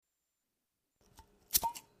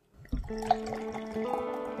Hey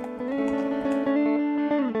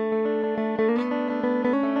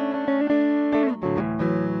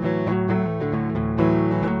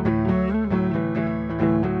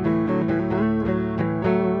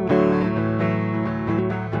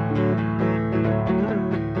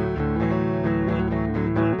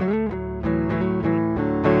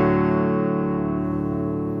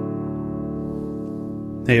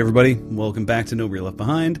everybody, welcome back to Nobody Left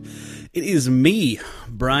Behind. It is me,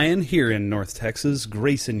 Brian, here in North Texas,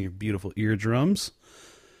 gracing your beautiful eardrums,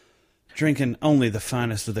 drinking only the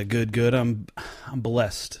finest of the good. I'm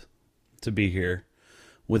blessed to be here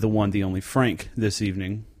with the one, the only Frank this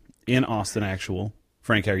evening in Austin. Actual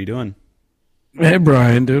Frank, how are you doing? Hey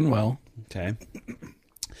Brian, doing well. Okay.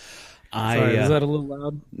 Sorry, is that a little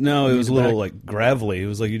loud? No, it was a little like gravelly. It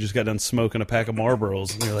was like you just got done smoking a pack of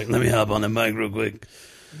Marlboros, and you're like, "Let me hop on the mic real quick."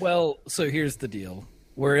 Well, so here's the deal.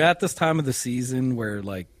 We're at this time of the season where,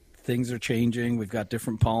 like, things are changing. We've got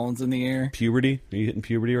different pollens in the air. Puberty? Are you hitting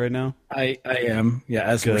puberty right now? I am. Yeah,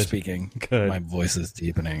 as we're Good. speaking. Good. My voice is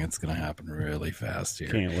deepening. It's going to happen really fast here.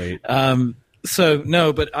 Can't wait. So,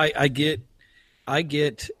 no, but I get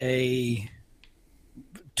a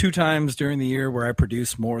 2 times during the year where I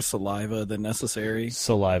produce more saliva than necessary.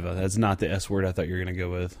 Saliva. That's not the S word I thought you were going to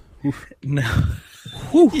go with. No.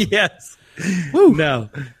 Yes. Woo. No.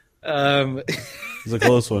 It's a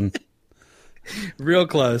close one. Real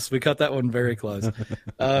close. We cut that one very close.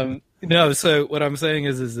 No, so what I'm saying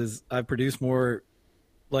is I produce more,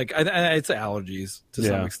 like, it's allergies to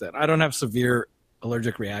some extent. I don't have severe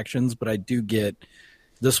allergic reactions, but I do get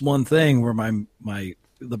this one thing where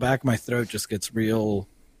the back of my throat just gets real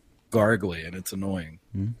gargly, and it's annoying.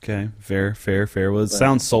 Okay, fair. Well, it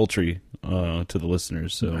sounds sultry to the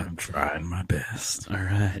listeners, so I'm trying my best. All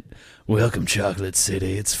right. Welcome, Chocolate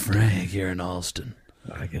City. It's Frank here in Austin.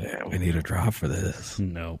 We need a drop for this.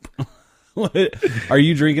 Nope. What? Are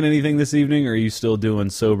you drinking anything this evening, or are you still doing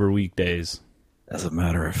sober weekdays? As a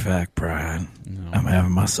matter of fact, Brian, I'm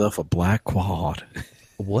having myself a black quad.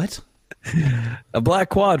 What? A black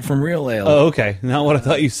quad from Real Ale. Oh, okay. Not what I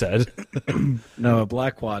thought you said. No, a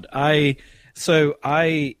black quad. I'm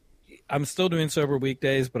still doing sober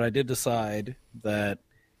weekdays, but I did decide that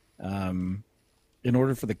in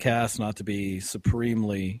order for the cast not to be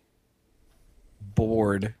supremely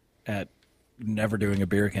bored at never doing a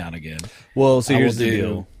beer count again. Well, so I here's will the do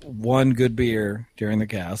deal. one good beer during the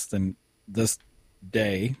cast, and this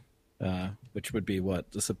day, which would be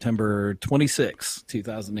the September 26th,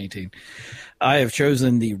 2018, I have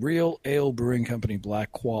chosen the Real Ale Brewing Company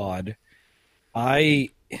Black Quad. I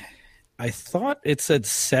thought it said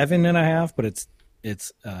 7.5, but it's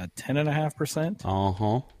 10.5%.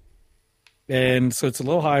 Uh-huh. And so it's a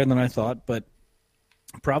little higher than I thought, but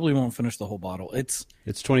probably won't finish the whole bottle. It's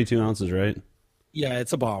 22 ounces, right? Yeah,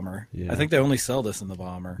 it's a bomber. Yeah. I think they only sell this in the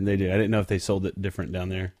bomber. They do. I didn't know if they sold it different down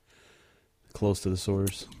there, close to the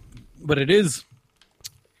source. But it is,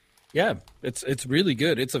 yeah, it's really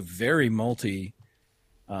good. It's a very malty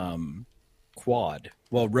quad.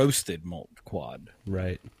 Well, roasted malt quad.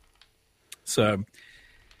 Right. So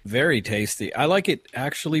very tasty. I like it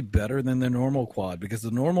actually better than the normal quad because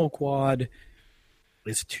the normal quad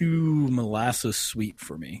is too molasses sweet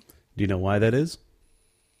for me. Do you know why that is?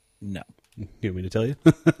 No. You want me to tell you?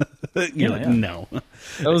 Yeah. No.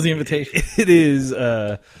 That was the invitation. It is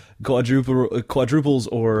quadruples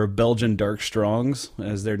or Belgian dark strongs,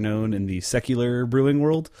 as they're known in the secular brewing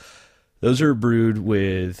world. Those are brewed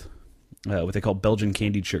with what they call Belgian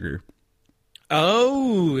candied sugar.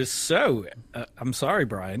 Oh, so I'm sorry,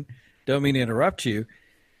 Brian. Don't mean to interrupt you.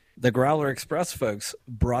 The Growler Express folks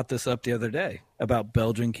brought this up the other day about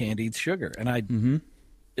Belgian candied sugar, and I don't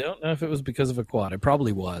know if it was because of a quad. It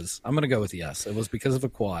probably was. I'm going to go with yes. It was because of a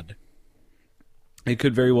quad. It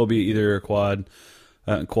could very well be either a quad,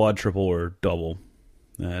 triple, or double.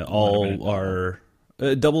 All are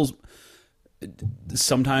doubles.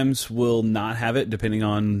 Sometimes will not have it depending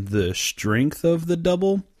on the strength of the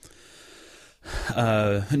double.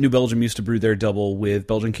 New Belgium used to brew their double with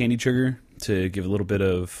Belgian candied sugar to give a little bit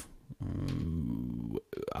of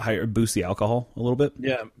higher boost the alcohol a little bit.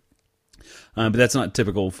 Yeah. But that's not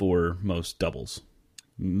typical for most doubles.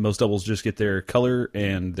 Most doubles just get their color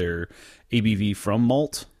and their ABV from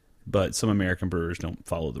malt, but some American brewers don't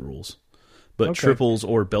follow the rules. But triples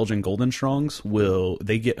or Belgian Golden Strongs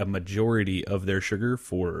they get a majority of their sugar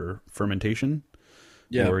for fermentation,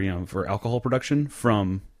 or for alcohol production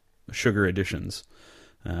from sugar additions.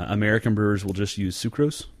 American brewers will just use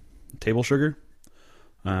sucrose, table sugar,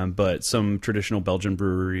 but some traditional Belgian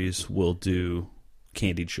breweries will do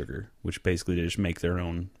candied sugar, which basically they just make their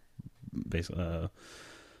own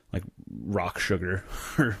like rock sugar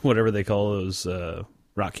or whatever they call those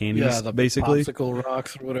rock candies. Yeah, the basically popsicle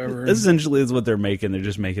rocks or whatever. Essentially is what they're making. They're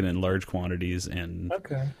just making it in large quantities, and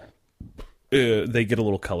Okay. They get a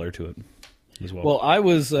little color to it as well. Well, I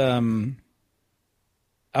was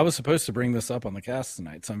supposed to bring this up on the cast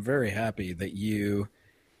tonight, so I'm very happy that you,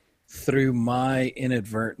 through my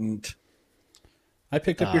inadvertent I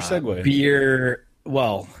picked up your segue. beer.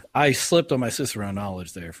 Well, I slipped on my Cicero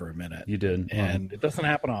knowledge there for a minute. You did, and it doesn't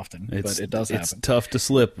happen often, but it does happen. It's tough to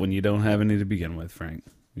slip when you don't have any to begin with, Frank.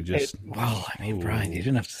 You just well, I mean, Brian, you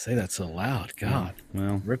didn't have to say that so loud. God,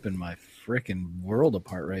 well, ripping my freaking world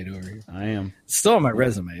apart right over here. I am. It's still on my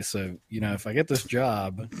resume, so if I get this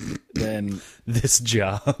job, then this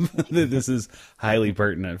job this is highly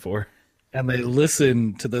pertinent for. And they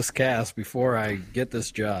listen to this cast before I get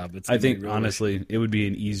this job. I think honestly, it would be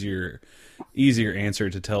an easier answer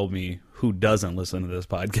to tell me who doesn't listen to this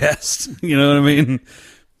podcast. You know what I mean?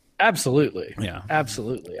 Absolutely. Yeah.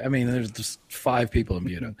 Absolutely. I mean, there's just 5 people in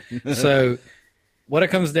Buda. So what it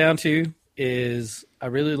comes down to is I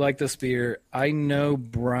really like this beer. I know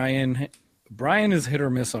Brian is hit or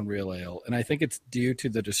miss on Real Ale, and I think it's due to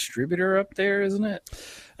the distributor up there, isn't it?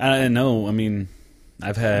 I know. I mean,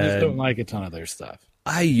 I just don't like a ton of their stuff.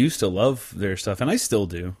 I used to love their stuff, and I still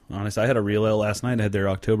do. Honestly, I had a Real Ale last night. I had their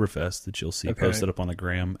Oktoberfest that you'll see posted up on the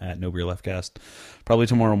gram at No Beer Left Cast probably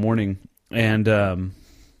tomorrow morning. And some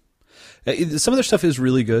of their stuff is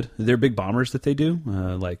really good. They're big bombers that they do,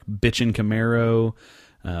 like Bitchin' Camaro,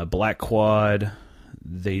 Black Quad.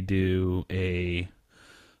 They do a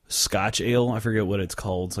Scotch Ale. I forget what it's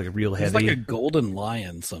called. It's like a real heavy. It's like a Golden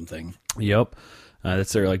Lion something. Yep.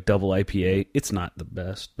 That's their like double IPA. It's not the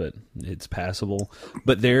best, but it's passable.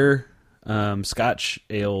 But their Scotch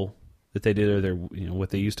Ale that they did, or their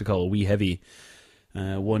what they used to call a wee heavy,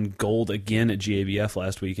 won gold again at GABF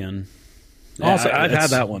last weekend. Also, I've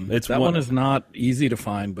had that one. That one is not easy to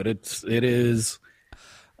find, but it is.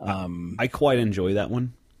 I quite enjoy that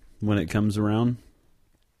one when it comes around.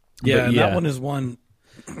 Yeah, and that one is one.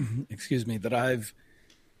 Excuse me, that I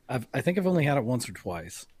think I've only had it once or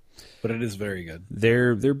twice. But it is very good.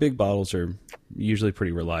 Their big bottles are usually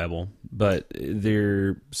pretty reliable, but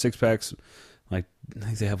their 6-packs, like I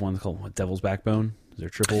think they have one called Devil's Backbone. Their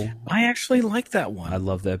triple. I actually like that one. I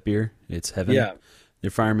love that beer. It's heaven. Yeah.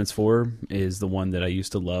 Their Fireman's 4 is the one that I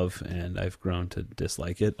used to love, and I've grown to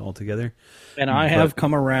dislike it altogether. And I have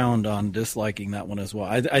come around on disliking that one as well.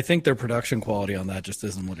 I think their production quality on that just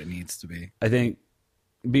isn't what it needs to be. I think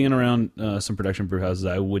being around some production brew houses,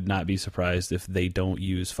 I would not be surprised if they don't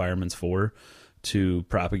use Fireman's 4 to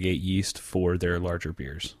propagate yeast for their larger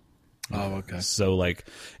beers. Oh, okay. So, like,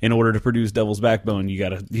 in order to produce Devil's Backbone, you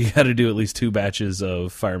gotta do at least 2 batches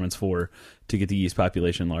of Fireman's 4 to get the yeast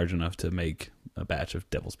population large enough to make a batch of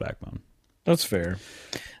Devil's Backbone. That's fair.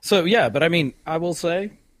 So, yeah, but I mean, I will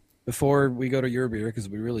say, before we go to your beer, because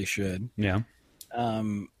we really should. Yeah.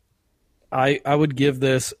 I would give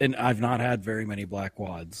this, and I've not had very many Black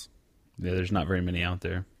Quads. Yeah, there's not very many out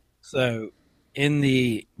there. So, in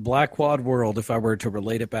the Black Quad world, if I were to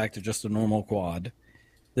relate it back to just a normal quad,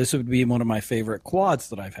 this would be one of my favorite quads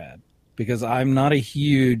that I've had. Because I'm not a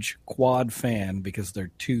huge quad fan because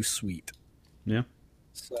they're too sweet. Yeah.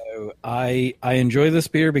 So, I enjoy this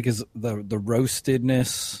beer because the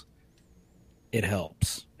roastedness, it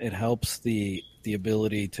helps. It helps the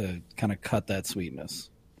ability to kind of cut that sweetness.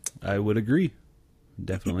 I would agree.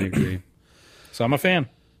 Definitely agree. So I'm a fan.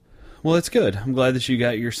 Well, that's good. I'm glad that you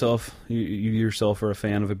got yourself, you yourself are a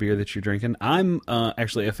fan of a beer that you're drinking. I'm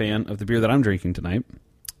actually a fan of the beer that I'm drinking tonight.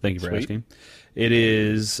 Thank you for asking. It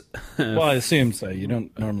is... well, I assume so. You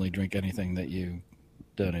don't normally drink anything that you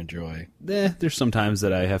don't enjoy. There's some times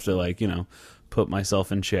that I have to, put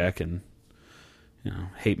myself in check and,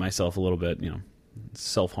 hate myself a little bit,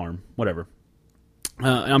 self-harm, whatever.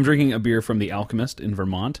 I'm drinking a beer from The Alchemist in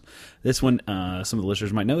Vermont. This one, some of the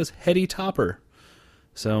listeners might know, is Heady Topper.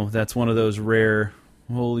 So that's one of those rare,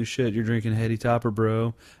 holy shit, you're drinking Heady Topper,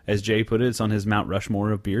 bro. As Jay put it, it's on his Mount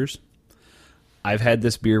Rushmore of beers. I've had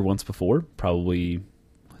this beer once before, probably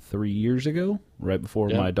 3 years ago, right before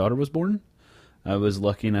my daughter was born. I was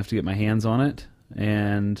lucky enough to get my hands on it,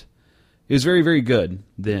 and it was very, very good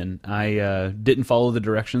then. I didn't follow the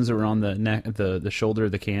directions that were on the neck, the shoulder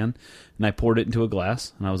of the can, and I poured it into a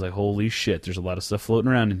glass, and I was like, holy shit, there's a lot of stuff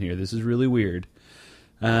floating around in here. This is really weird.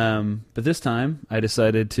 But this time, I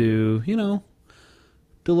decided to, do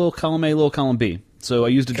a little column A, little column B. So I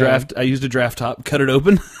used a draft top, cut it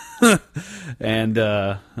open, and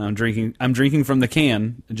I'm drinking from the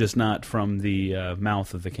can, just not from the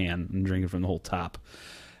mouth of the can. I'm drinking from the whole top.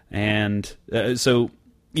 And so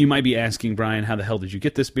you might be asking, Brian, how the hell did you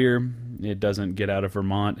get this beer? It doesn't get out of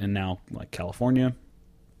Vermont and now like California.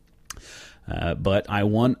 But I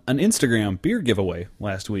won an Instagram beer giveaway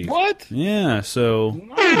last week. What? Yeah, so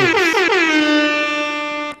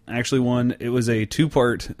I actually won. It was a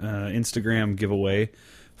 2-part Instagram giveaway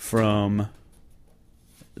from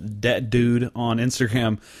that dude on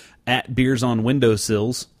Instagram at Beers on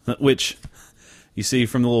Windowsills, which you see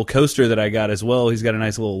from the little coaster that I got as well. He's got a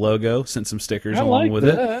nice little logo, sent some stickers along with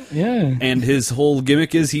it. Yeah. And his whole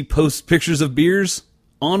gimmick is he posts pictures of beers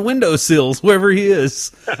on windowsills wherever he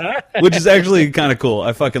is, which is actually kind of cool.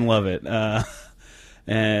 I fucking love it.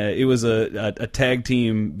 It was a tag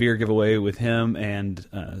team beer giveaway with him and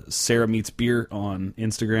Sarah Meets Beer on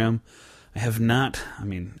Instagram. I have not,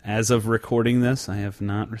 as of recording this, I have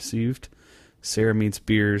not received Sarah Meets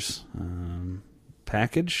Beer's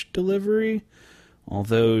package delivery,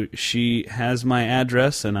 although she has my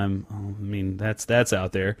address, and that's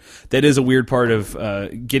out there. That is a weird part of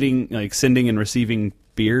sending and receiving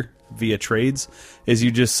beer via trades, is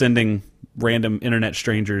you just sending random internet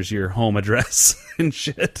strangers your home address and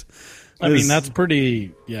shit. That's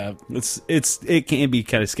pretty, yeah. It can be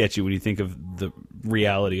kind of sketchy when you think of the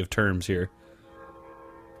reality of terms here.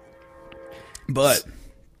 But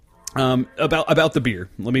about the beer,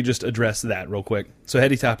 let me just address that real quick. So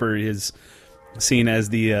Heady Topper is seen as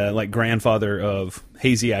the grandfather of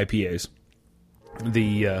hazy IPAs,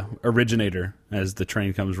 the originator, as the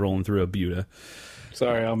train comes rolling through a Buda.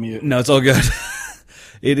 Sorry, I'll mute. No, it's all good.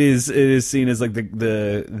 It is seen as like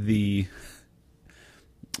the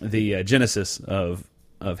genesis of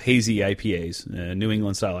hazy IPAs, New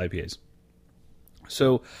England style IPAs.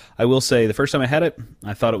 So I will say, the first time I had it,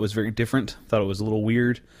 I thought it was very different. Thought it was a little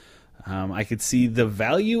weird. I could see the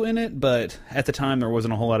value in it, but at the time there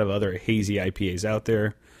wasn't a whole lot of other hazy IPAs out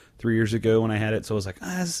there 3 years ago when I had it. So I was like,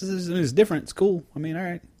 this is different. It's cool. All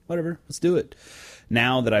right, whatever. Let's do it.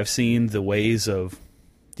 Now that I've seen the ways of,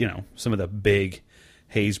 some of the big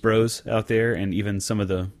haze bros out there, and even some of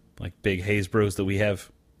the like big haze bros that we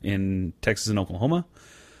have in Texas and Oklahoma,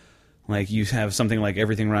 like you have something like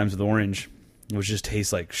Everything Rhymes with Orange, which just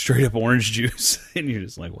tastes like straight up orange juice, and you're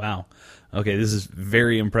just like, wow, okay, this is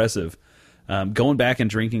very impressive. Going back and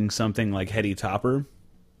drinking something like Heady Topper,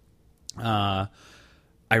 I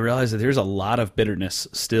realized that there's a lot of bitterness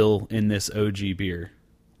still in this OG beer,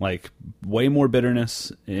 like way more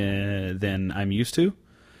bitterness than I'm used to.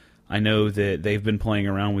 I know that they've been playing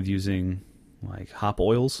around with using like hop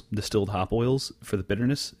oils, distilled hop oils, for the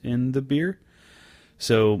bitterness in the beer.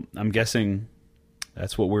 So I'm guessing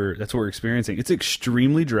that's what we're experiencing. It's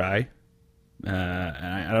extremely dry.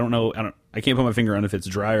 I don't know. I can't put my finger on if it's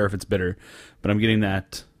dry or if it's bitter, but I'm getting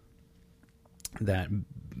that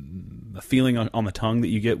feeling on the tongue that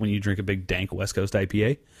you get when you drink a big dank West Coast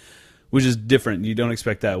IPA, which is different. You don't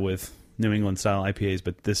expect that with New England style IPAs,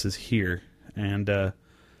 but this is here. And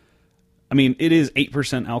it is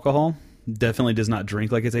 8% alcohol. Definitely does not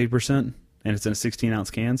drink like it's 8%, and it's in a 16-ounce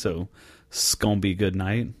can, so it's gonna be a good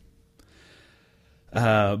night.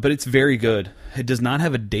 But it's very good. It does not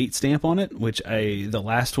have a date stamp on it, which the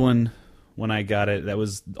last one, when I got it, that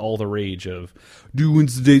was all the rage of, dude,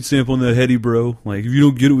 when's the date stamp on that Heady, bro? Like, if you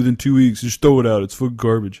don't get it within 2 weeks, just throw it out. It's fucking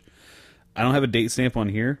garbage. I don't have a date stamp on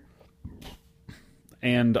here.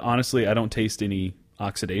 And honestly, I don't taste any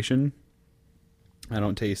oxidation. I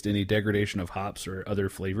don't taste any degradation of hops or other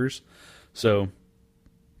flavors. So,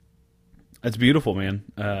 it's beautiful, man.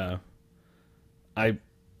 I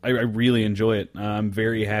really enjoy it. I'm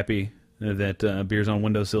very happy that Beers on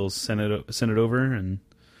Windowsills sent it over, and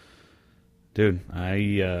dude,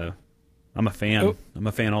 I'm a fan. Oh. I'm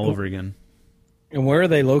a fan all over again. And where are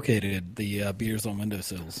they located? The Beers on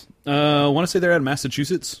Windowsills. I want to say they're out of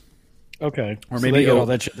Massachusetts, Okay, or so maybe they get all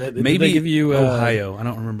that maybe they give you Ohio. I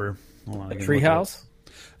don't remember. Hold on, a treehouse.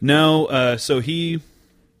 No, so he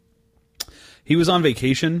was on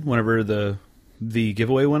vacation whenever the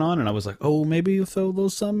giveaway went on, and I was like, oh, maybe you'll throw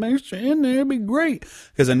those some extra in there, it'd be great,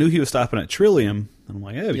 because I knew he was stopping at Trillium, and I'm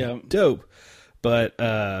like, that'd be dope. But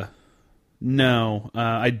no,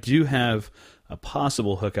 I do have a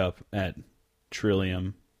possible hookup at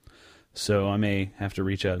Trillium, so I may have to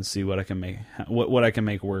reach out and see what I can make what I can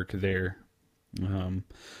make work there.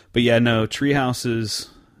 But yeah, no, Treehouse is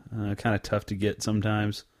kind of tough to get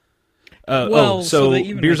sometimes. So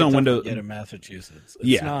Beers on Window in Massachusetts.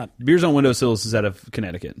 It's not. Beers on Windowsills is out of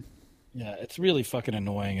Connecticut. Yeah, it's really fucking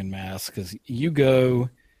annoying in Mass, because you go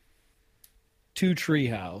to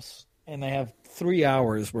Treehouse and they have 3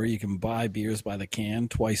 hours where you can buy beers by the can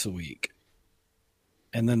twice a week,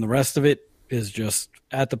 and then the rest of it is just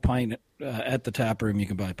at the tap room. You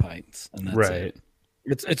can buy pints, and that's right. it.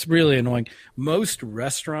 It's really annoying. Most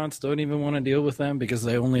restaurants don't even want to deal with them because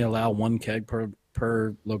they only allow one keg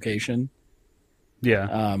per location.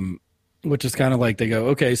 Yeah. Which is kind of like they go,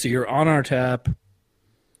 okay, so you're on our tap,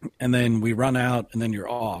 and then we run out, and then you're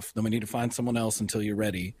off. Then we need to find someone else until you're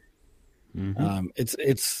ready. Mm-hmm.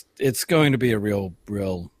 It's going to be a real,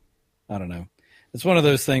 I don't know. It's one of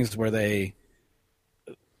those things where they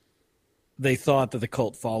thought that the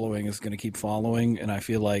cult following is going to keep following, and I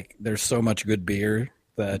feel like there's so much good beer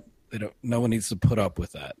that no one needs to put up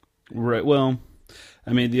with that. Right. Well,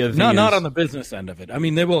 I mean, the other thing not on the business end of it. I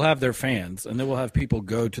mean, they will have their fans, and they will have people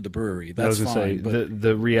go to the brewery. That's fine. Say, but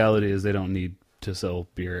the reality is they don't need to sell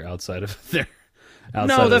beer outside of their.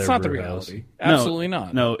 No, that's not the reality. Absolutely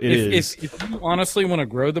not. No, it is. If you honestly want to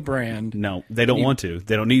grow the brand, no, they don't want to.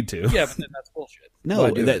 They don't need to. Yeah, but then that's bullshit.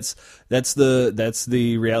 No, that's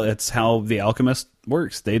the reality. That's how the Alchemist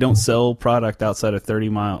works. They don't sell product outside of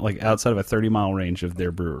outside of a 30-mile range of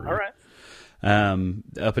their brewery. All right.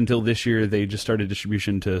 Up until this year, they just started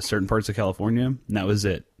distribution to certain parts of California, and that was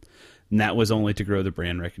it. And that was only to grow the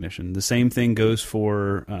brand recognition. The same thing goes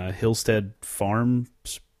for Hillstead Farm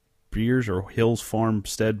Beers or Hills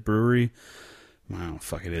Farmstead Brewery. Wow,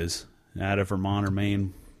 fuck it is. Out of Vermont or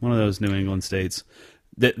Maine, one of those New England states.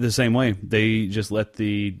 The same way, they just let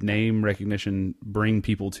the name recognition bring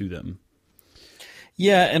people to them.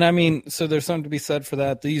 Yeah, and I mean, so there's something to be said for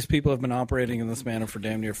that. These people have been operating in this manner for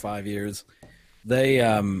damn near 5 years. They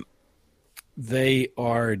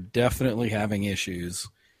are definitely having issues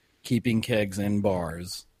keeping kegs in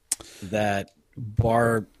bars that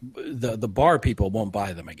the bar people won't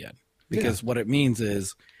buy them again. Because what it means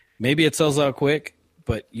is maybe it sells out quick,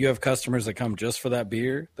 but you have customers that come just for that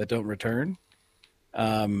beer that don't return.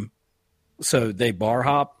 So they bar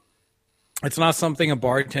hop. It's not something a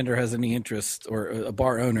bartender has any interest or a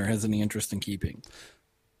bar owner has any interest in keeping.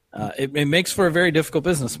 It makes for a very difficult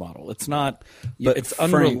business model. It's not, but it's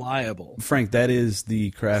unreliable. Frank, that is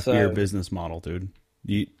the craft beer business model, dude.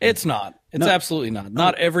 It's not. It's absolutely not.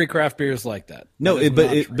 Not every craft beer is like that. No,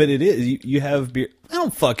 but it is. You have beer. I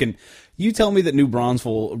don't fucking. You tell me that New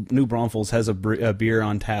Braunfels has a beer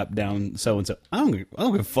on tap down so and so. I don't give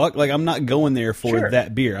a fuck. Like, I'm not going there for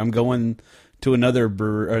that beer. I'm going to another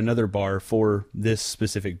bar for this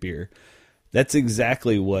specific beer. That's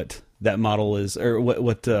exactly what that model is, or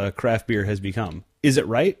what craft beer has become. Is it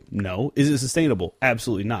right? No. Is it sustainable?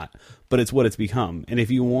 Absolutely not. But it's what it's become. And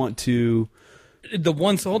if you want to,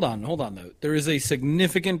 hold on though. There is a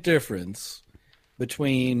significant difference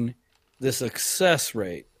between the success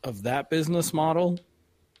rate of that business model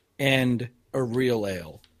and a real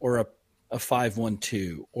ale or a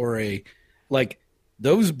 512 or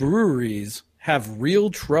those breweries have real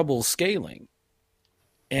trouble scaling.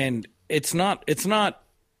 And it's not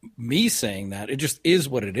me saying that. It just is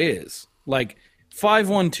what it is. Like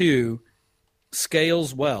 512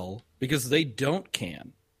 scales well because they don't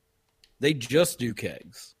can. They just do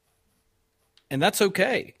kegs. And that's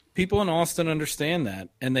okay. People in Austin understand that,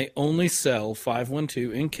 and they only sell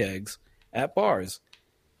 512 in kegs at bars.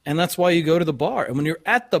 And that's why you go to the bar. And when you're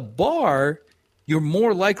at the bar, you're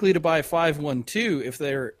more likely to buy 512 if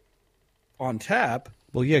they're on tap.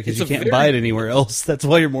 Well, yeah, because you can't buy it anywhere else. That's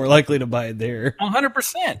why you're more likely to buy it there.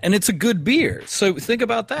 100%. And it's a good beer. So think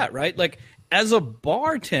about that, right? Like, as a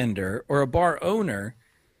bartender or a bar owner,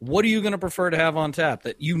 what are you going to prefer to have on tap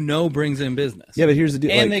that brings in business? Yeah, but here's the deal.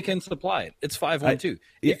 And they can supply it. It's 512.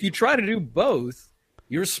 If you try to do both,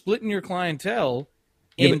 you're splitting your clientele,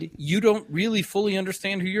 and you don't really fully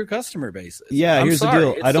understand who your customer base is. Yeah, here's the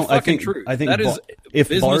deal. I think that is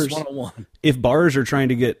business 101. If bars are trying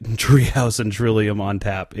to get Treehouse and Trillium on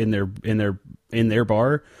tap in their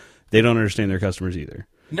bar, they don't understand their customers either.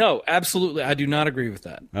 No, absolutely. I do not agree with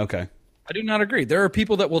that. Okay. I do not agree. There are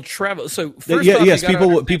people that will travel. So people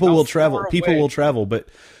will travel. People will travel, but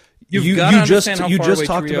you just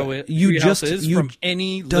talked about from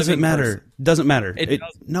any doesn't matter. Person. Doesn't matter.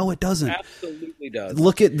 No, it doesn't. Absolutely does.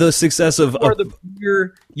 Look at the success of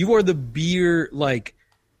you are the beer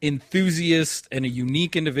enthusiast and a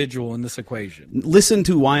unique individual in this equation. Listen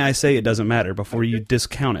to why I say it doesn't matter before you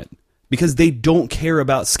discount it, because they don't care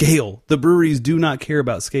about scale. The breweries do not care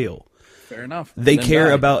about scale. Fair enough. They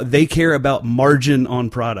care about margin on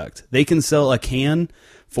product. They can sell a can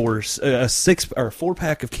for a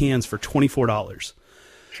 4-pack of cans for $24.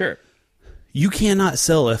 Sure. You cannot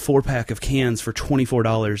sell a 4-pack of cans for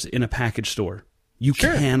 $24 in a package store. You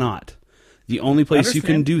cannot. The only place you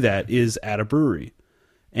can do that is at a brewery.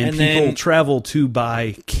 And people travel to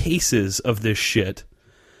buy cases of this shit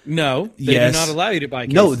No, they Yes. do not allow you to buy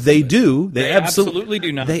cases. No, they of it. do. They absolutely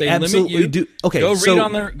do not. They They absolutely limit you. do. Okay, go so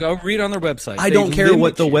read on their website. I They don't care limit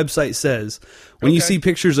what the you. website says. When you Okay. see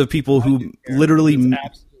pictures of people who literally, It's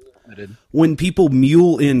absolutely limited. when people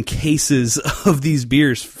mule in cases of these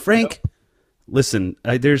beers, Frank, listen,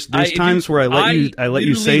 there's times where I let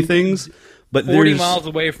you say literally things, but 40 there's miles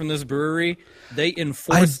away from this brewery, they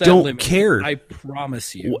enforce I that don't limit. care. I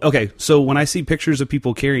promise you. okay. So when I see pictures of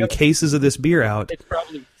people carrying cases of this beer out, It's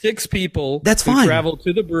probably 6 people That's who fine. travel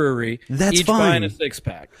to the brewery, That's each buying fine. a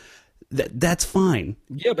 6-pack. that's fine.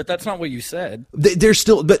 Yeah, but that's not what you said. There's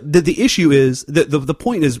still, but the issue is that the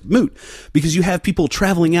point is moot because you have people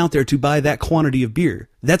traveling out there to buy that quantity of beer.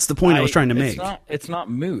 That's the point I was trying to make. It's not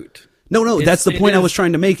moot. No, that's the it point I is- was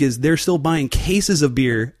trying to make is they're still buying cases of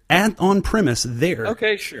beer on premise there.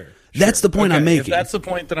 Okay, sure. That's the point I'm If making. that's the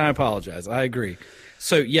point, then I apologize. I agree.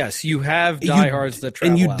 So yes, you have You- diehards that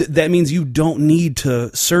travel and out that means you don't need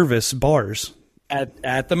to service bars.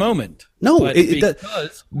 at the moment. No, But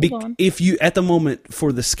because hold on. if you at the moment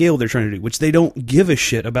for the scale they're trying to do, which they don't give a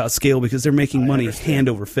shit about scale because they're making money hand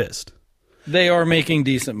over fist. They are making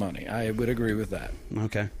decent money. I would agree with that.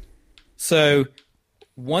 Okay. So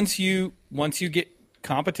once you get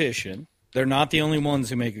competition, they're not the only ones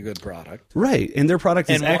who make a good product. Right, and their product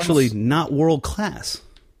is And actually once- not world class.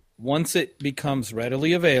 Once it becomes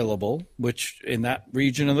readily available, which in that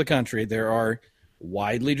region of the country there are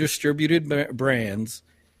widely distributed brands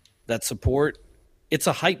that support, it's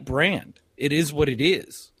a hype brand. It is what it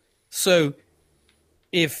is. So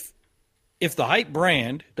if the hype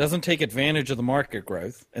brand doesn't take advantage of the market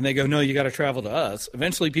growth and they go, no, you got to travel to us,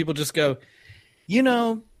 eventually people just go,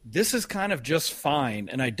 this is kind of just fine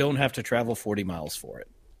and I don't have to travel 40 miles for it.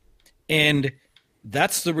 And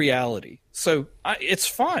that's the reality. So it's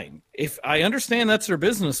fine. If I understand that's their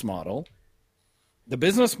business model, the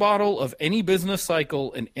business model of any business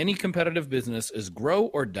cycle in any competitive business is grow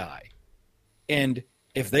or die. And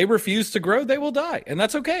if they refuse to grow, they will die. And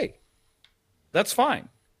that's okay. That's fine.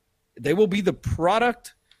 They will be the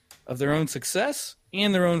product of their own success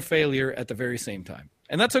and their own failure at the very same time.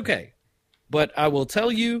 And that's okay. But I will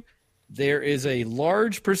tell you, there is a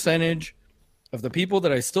large percentage of the people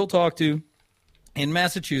that I still talk to in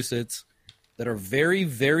Massachusetts that are very,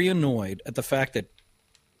 very annoyed at the fact that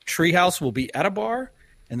Treehouse will be at a bar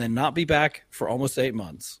and then not be back for almost 8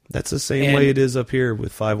 months. That's the same way it is up here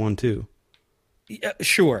with 512. Yeah,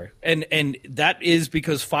 sure. And that is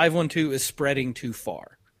because 512 is spreading too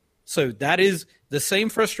far. So that is the same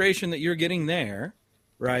frustration that you're getting there,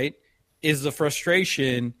 right, is the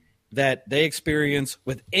frustration that they experience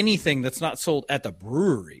with anything that's not sold at the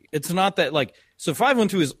brewery. It's not that so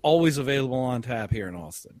 512 is always available on tap here in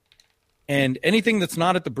Austin. And anything that's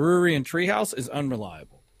not at the brewery and Treehouse is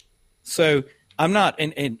unreliable. So I'm not,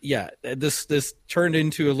 and yeah, this turned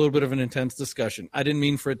into a little bit of an intense discussion. I didn't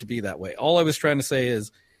mean for it to be that way. All I was trying to say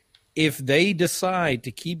is if they decide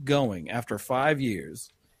to keep going after 5 years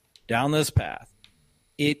down this path,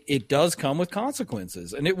 it does come with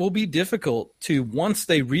consequences, and it will be difficult to, once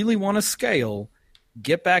they really want to scale,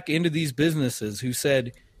 get back into these businesses who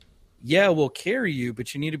said, yeah, we'll carry you,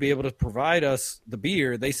 but you need to be able to provide us the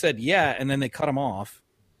beer. They said, yeah, and then they cut them off.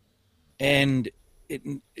 And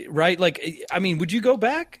right? Would you go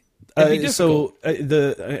back? I think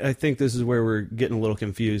this is where we're getting a little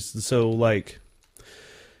confused. So,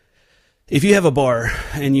 if you have a bar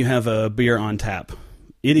and you have a beer on tap,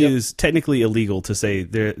 it is technically illegal to say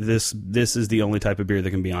this is the only type of beer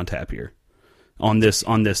that can be on tap here, on this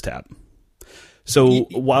tap. So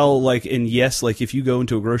while if you go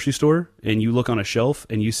into a grocery store and you look on a shelf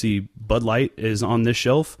and you see Bud Light is on this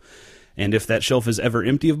shelf, and if that shelf is ever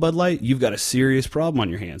empty of Bud Light, you've got a serious problem on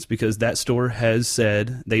your hands because that store has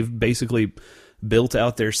said they've basically built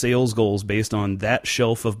out their sales goals based on that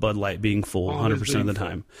shelf of Bud Light being full 100% of the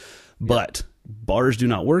time. But bars do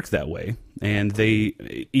not work that way. And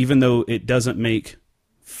even though it doesn't make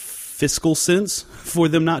fiscal sense for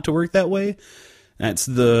them not to work that way, that's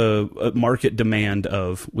the market demand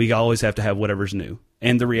of we always have to have whatever's new.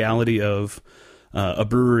 And the reality of a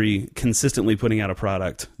brewery consistently putting out a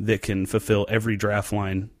product that can fulfill every draft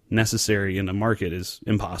line necessary in a market is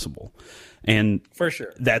impossible. And for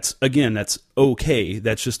sure, that's okay.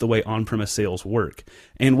 That's just the way on-premise sales work.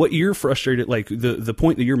 And what you're frustrated, the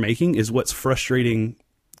point that you're making is what's frustrating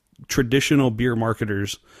traditional beer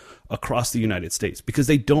marketers across the United States because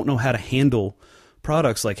they don't know how to handle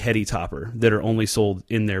products like Heady Topper that are only sold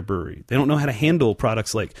in their brewery. They don't know how to handle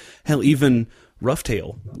products like, hell, even Rough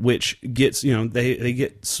Tail, which gets, they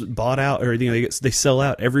get bought out, or they sell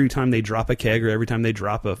out every time they drop a keg or every time they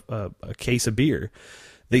drop a case of beer.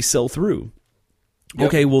 They sell through. Yep.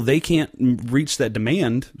 Okay, well, they can't reach that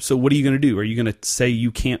demand, so what are you going to do? Are you going to say you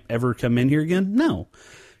can't ever come in here again? No,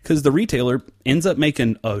 because the retailer ends up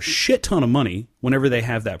making a shit ton of money whenever they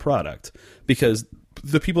have that product, because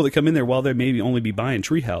the people that come in there, while they maybe only be buying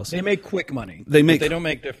Treehouse, They make quick money. They make- but they don't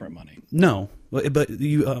make different money. no, but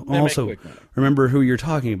you also quick money. remember who you're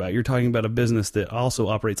talking about. You're talking about a business that also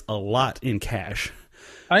operates a lot in cash.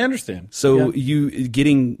 I understand. So Yeah. you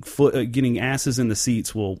getting asses in the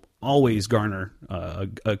seats will always garner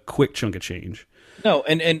a quick chunk of change. No,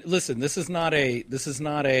 and listen, this is not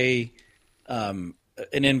an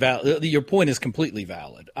invalid. Your point is completely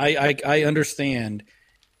valid. I understand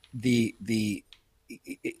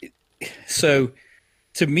so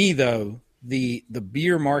to me though, the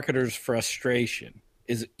beer marketer's frustration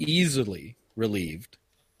is easily relieved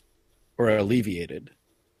or alleviated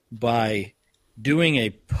by doing a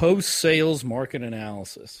post-sales market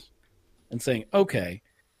analysis and saying, okay,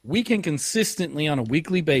 we can consistently on a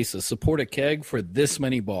weekly basis support a keg for this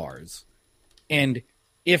many bars. And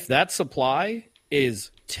if that supply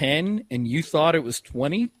is 10 and you thought it was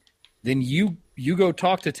 20, then you go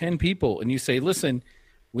talk to 10 people and you say, listen,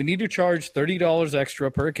 we need to charge $30 extra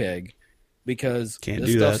per keg because Can't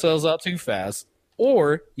this do stuff that. sells out too fast.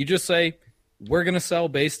 Or you just say, we're going to sell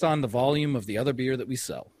based on the volume of the other beer that we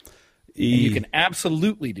sell. And you can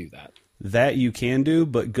absolutely do that. That you can do,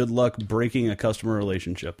 but good luck breaking a customer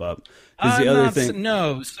relationship up. Because the I'm other not- thing,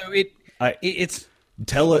 no. So it's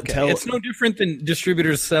tell it's no different than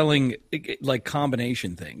distributors selling like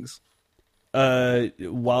combination things.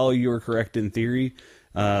 while you're correct in theory,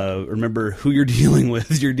 remember who you're dealing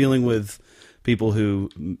with. You're dealing with people who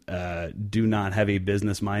do not have a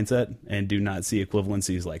business mindset and do not see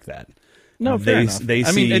equivalencies like that. No, fair enough. They I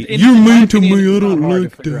see mean, you in my mean to opinion, me. I it's not don't hard like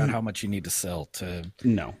to figure out that. how much you need to sell to,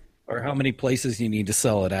 No, or how many places you need to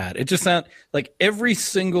sell it at. It just sounds like every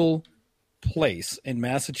single place in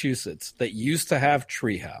Massachusetts that used to have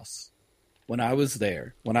Treehouse when I was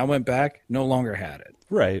there, when I went back, no longer had it.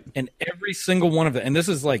 right. And every single one of them, and this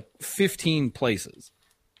is like 15 places,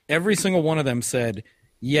 every single one of them said,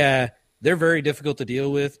 yeah, they're very difficult to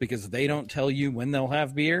deal with because they don't tell you when they'll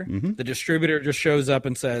have beer. The distributor just shows up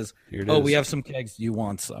and says, Here it oh, is. we have some kegs. Do you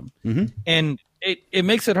want some? And it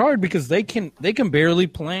makes it hard because they can barely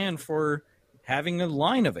plan for having a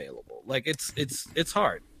line available. Like it's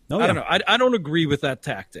hard. Oh, I don't yeah. know. I don't agree with that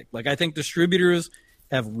tactic. Like I think distributors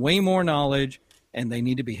have way more knowledge and they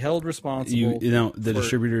need to be held responsible. You know the for-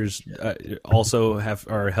 distributors also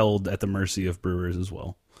are held at the mercy of brewers as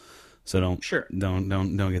well. So don't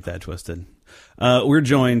get that twisted. We're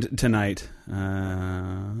joined tonight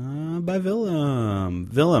by Willem.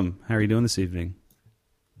 Willem, how are you doing this evening?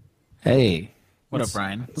 Hey, what What's- up,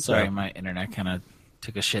 Brian? what's Sorry, up? my internet kind of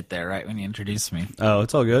took a shit there right when you introduced me. Oh,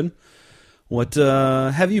 it's all good. What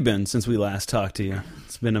have you been since we last talked to you?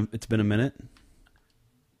 It's been a minute.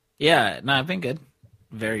 Yeah, no, I've been good.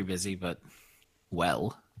 Very busy, but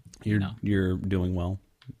well. You're doing well.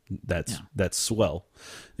 That's swell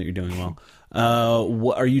that you're doing well.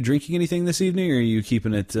 What, are you drinking anything this evening, or are you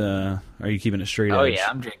keeping it? Are you keeping it straight Oh edge? yeah,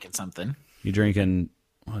 I'm drinking something. You drinking?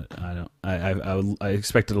 What? I don't. I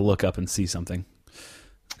expected to look up and see something.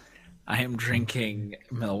 I am drinking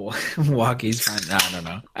Milwaukee's. I don't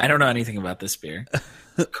know. I don't know anything about this beer.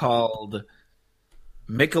 It's called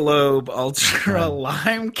Michelob Ultra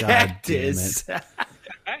Lime God Cactus.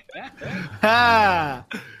 Ah,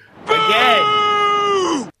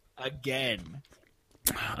 again.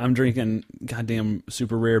 I'm drinking goddamn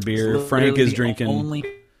super rare beer. It's Frank literally is the drinking. only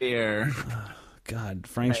beer. God,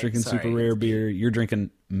 Frank's Right, drinking sorry. super rare beer. You're drinking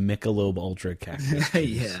Michelob Ultra Cactus.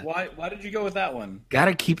 Yeah. Why did you go with that one? Got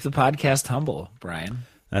to keep the podcast humble, Brian.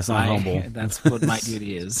 That's not humble. That's what my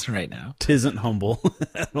duty is right now. Tisn't humble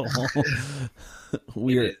at all.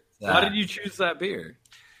 We're Why did you choose that beer?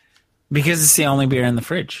 Because it's the only beer in the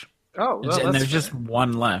fridge. Oh, And there's just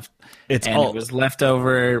one left. It's And all it was left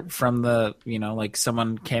over from the, like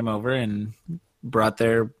someone came over and brought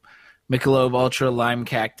their Michelob Ultra Lime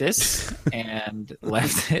Cactus and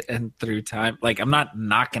left it, and through time, like I'm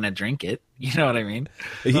not going to drink it. You know what I mean?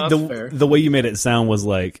 That's fair. the way you made it sound was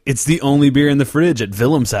like it's the only beer in the fridge at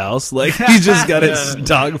Willem's house. Like he just got it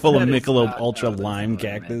stocked full of That is Michelob not- Ultra no, that's Lime not what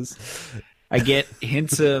I meant. Cactus I get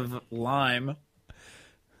hints of lime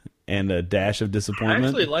and a dash of I disappointment.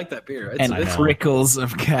 actually like that beer. and I know. prickles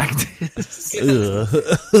of cactus.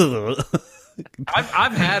 Ugh.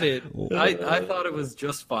 I've had it. I thought it was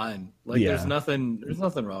just fine. Like Yeah. there's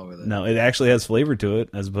nothing wrong with it. No, it actually has flavor to it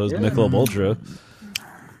as opposed to Michelob Ultra.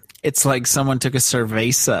 It's like someone took a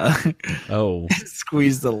cerveza, Oh,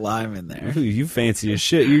 squeezed the lime in there. Ooh, you fancy as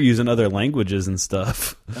shit. You're using other languages and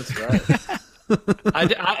stuff. That's right.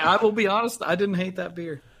 I will be honest. I didn't hate that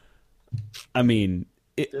beer. I mean,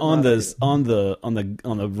 on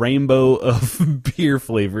the rainbow of beer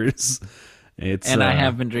flavors, and I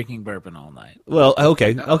have been drinking bourbon all night. Well,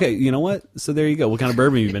 okay. You know what? So there you go. What kind of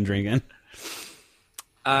bourbon have you been drinking?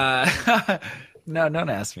 No, don't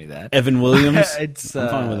ask me that. Evan Williams. It's I'm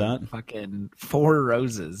fine with that. Fucking Four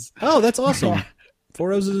Roses. Oh, that's awesome. Four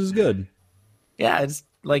Roses is good. Yeah, it's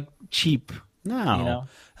like cheap. No, you know?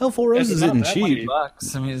 hell, Four Roses isn't cheap.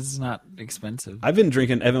 $20. I mean, it's not expensive. I've been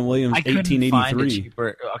drinking Evan Williams I couldn't 1883. find it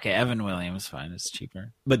cheaper. Okay, Evan Williams, fine, it's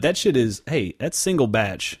cheaper. But that shit is, hey, that's single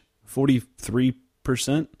batch,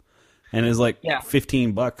 43%, and is like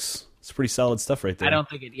 $15. It's pretty solid stuff right there. I don't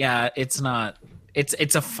think it. Yeah, it's not.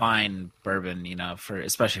 It's a fine bourbon, you know, for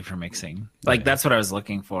especially for mixing. Like that's what I was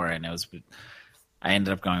looking for, and I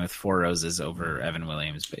ended up going with Four Roses over Evan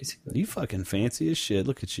Williams, basically. You fucking fancy as shit.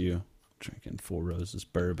 Look at you drinking Four Roses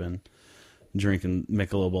bourbon, drinking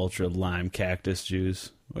Michelob Ultra lime cactus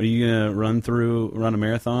juice. Are you gonna run a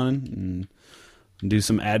marathon and do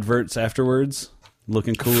some adverts afterwards?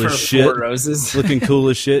 Looking cool for as shit. Four Roses. Looking cool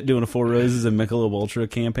as shit. Doing a Four Roses and Michelob Ultra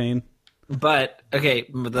campaign. But okay,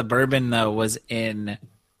 the bourbon though was in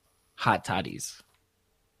hot toddies.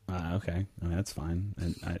 Okay, I mean, that's fine.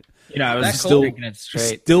 And I was still drinking it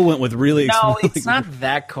straight. Still went with really. No, it's not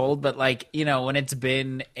that cold, but like when it's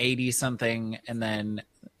been 80 something, and then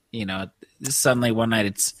suddenly one night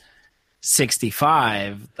it's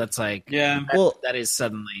 65. That's like that is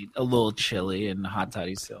suddenly a little chilly and hot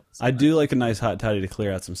toddy still. I do like a nice hot toddy to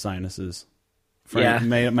clear out some sinuses. Frank,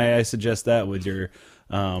 may I suggest that with your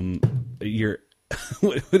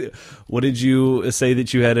what did you say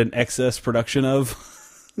that you had an excess production of?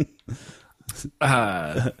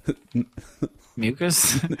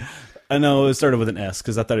 Mucus. I know it started with an S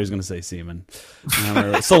because I thought he was going to say semen.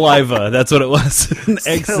 Saliva. That's what it was. An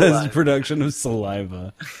excess production of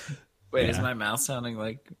saliva. Wait, is my mouth sounding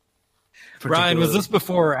like? Brian, was this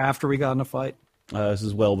before or after we got in a fight? This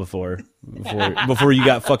is well before you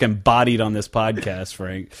got fucking bodied on this podcast,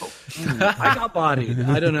 Frank. I got bodied.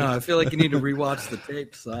 I don't know. I feel like you need to rewatch the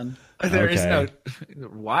tape, son. There is no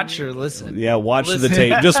watch or listen. Yeah, watch the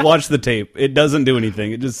tape. Just watch the tape. It doesn't do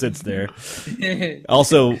anything. It just sits there.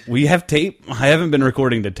 Also, we have tape. I haven't been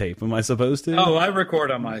recording the tape. Am I supposed to? Oh, I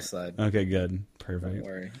record on my side. Okay, good. Perfect. Don't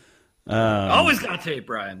worry. Always got tape,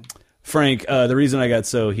 Brian. Frank, the reason I got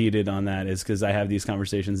so heated on that is because I have these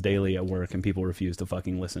conversations daily at work and people refuse to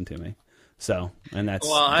fucking listen to me. So, and that's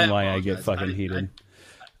why I get fucking heated.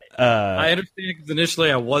 I understand because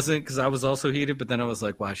initially I wasn't because I was also heated, but then I was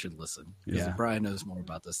like, well, I should listen because Brian knows more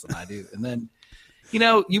about this than I do. And then,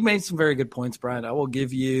 you made some very good points, Brian. I'll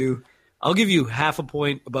give you half a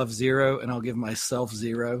point above 0, and I'll give myself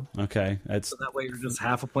 0. Okay, so that way you're just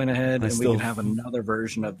half a point ahead, and we can have another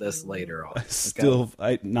version of this later on. Okay?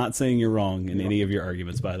 I'm not saying you're wrong in any of your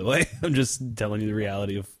arguments, by the way. I'm just telling you the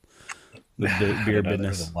reality of the beer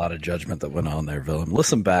business. There's a lot of judgment that went on there, Willem.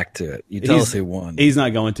 Listen back to it. You tell us who won. He's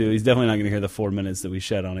not going to. He's definitely not going to hear the 4 minutes that we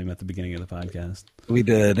shed on him at the beginning of the podcast. We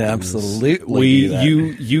did absolutely.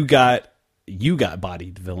 You got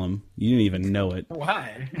bodied, Willem. You didn't even know it.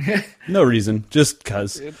 Why? No reason. Just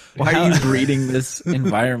because. Why are you breeding this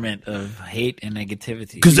environment of hate and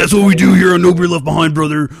negativity? Because that's what we do here on No Beer Left Behind,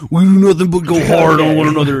 brother. We do nothing but go hard on one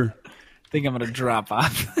another. I think I'm going to drop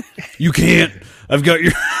off. You can't. I've got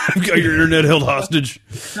your internet held hostage.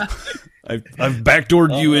 I've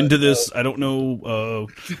backdoored you into this. I don't know.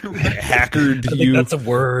 Hackered you. That's a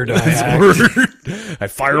word. I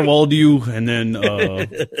firewalled you and then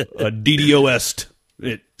DDoS'd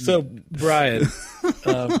it. So Brian,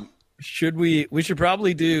 we should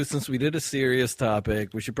probably do, since we did a serious topic,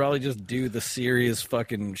 we should probably just do the serious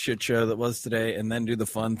fucking shit show that was today and then do the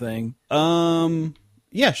fun thing.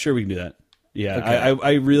 Yeah, sure, we can do that. Yeah, okay.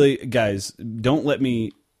 I really, guys, don't let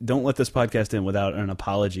this podcast in without an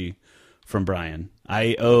apology from Brian.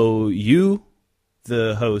 I owe you,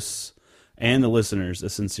 the hosts, and the listeners a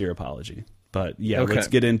sincere apology. But yeah, Let's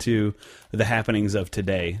get into the happenings of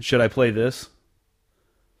today. Should I play this?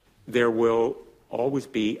 There will always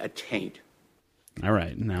be a taint. All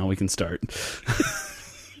right, now we can start.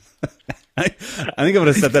 I think I'm going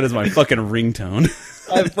to set that as my fucking ringtone.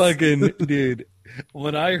 Dude,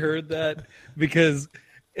 when I heard that, because,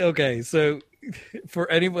 okay, so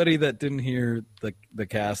for anybody that didn't hear the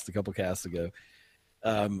cast a couple casts ago,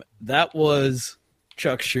 that was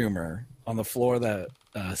Chuck Schumer on the floor of the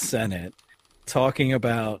Senate talking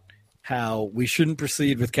about how we shouldn't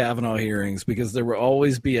proceed with Kavanaugh hearings because there will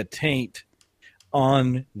always be a taint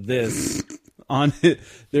on this on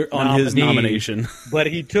his nomination. But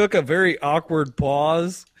he took a very awkward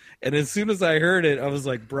pause, and as soon as I heard it, I was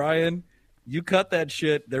like, Brian, You cut that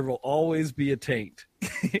shit, there will always be a taint.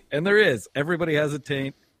 And there is. Everybody has a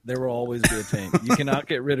taint. There will always be a taint. You cannot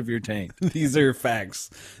get rid of your taint. These are facts.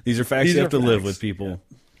 These are facts you have to live with, people.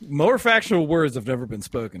 More factual words have never been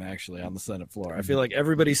spoken, actually, on the Senate floor. I feel like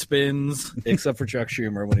everybody spins, except for Chuck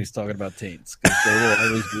Schumer, when he's talking about taints, because there will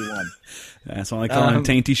always be one. That's why I call him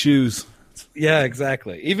tainty shoes. Yeah,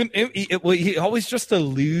 exactly. Even he always just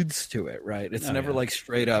alludes to it, right? It's never like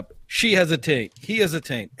straight up, she has a taint, he has a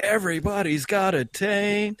taint, everybody's got a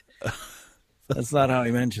taint. That's not how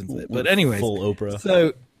he mentions it. But anyways, full Oprah.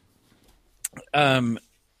 So,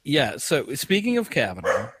 yeah. So speaking of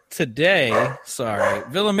Kavanaugh, today, sorry,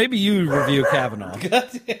 Villa, maybe you review Kavanaugh.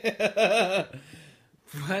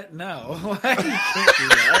 What? No. Why you can't do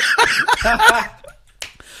that?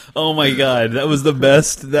 Oh my god, that was the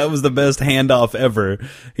best. That was the best handoff ever.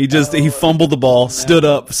 He fumbled the ball, stood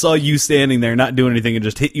up, saw you standing there, not doing anything, and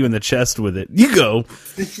just hit you in the chest with it. You go.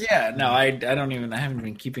 Yeah, no, I haven't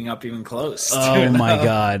been keeping up even close. Oh my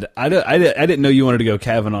god, I didn't know you wanted to go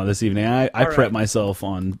Kavanaugh this evening. I prepped myself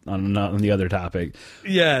on the other topic.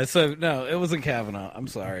 Yeah, so no, it wasn't Kavanaugh. I'm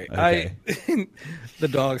sorry. Okay. The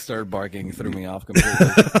dog started barking, threw me off completely.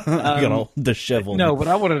 I got all disheveled. No, what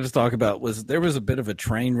I wanted to talk about was there was a bit of a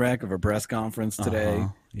train wreck of a press conference today.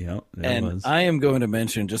 Yep, and I am going to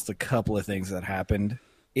mention just a couple of things that happened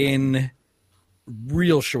in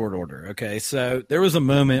real short order. Okay, so there was a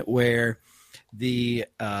moment where the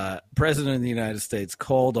president of the United States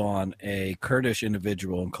called on a Kurdish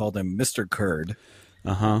individual and called him Mr. Kurd.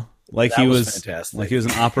 Like that he was fantastic. Like he was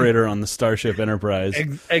an operator on the Starship Enterprise.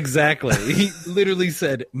 Exactly. He literally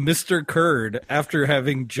said Mr. Kurd after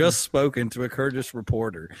having just spoken to a Kurdish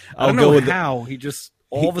reporter. I don't know how he just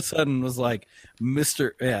all of a sudden was like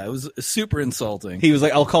Mr. Yeah, it was super insulting. He was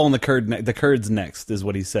like, "I'll call on the Kurds next," is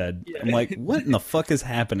what he said. Yeah. I'm like, what in the fuck is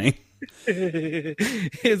happening?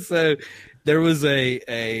 So there was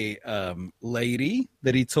a lady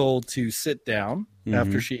that he told to sit down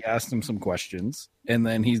after she asked him some questions, and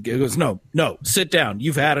then he goes, "No, sit down.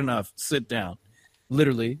 You've had enough. Sit down."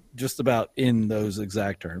 Literally, just about in those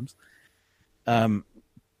exact terms.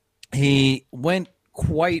 He went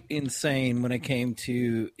quite insane when it came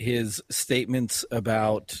to his statements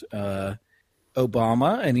about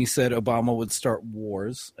Obama, and he said Obama would start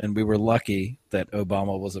wars, and we were lucky that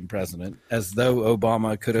Obama wasn't president, as though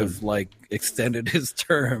Obama could have like extended his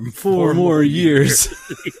term 4 more years.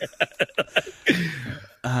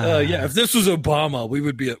 Yeah, if this was Obama, we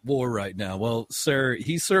would be at war right now. Well, sir,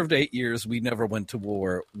 he served 8 years. We never went to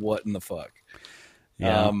war. What in the fuck?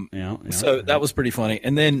 So that was pretty funny.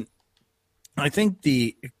 And then I think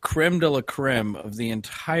the creme de la creme of the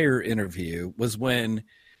entire interview was when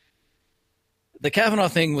the Kavanaugh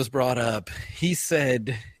thing was brought up. He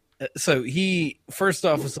said, so he first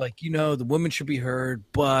off was like, the women should be heard,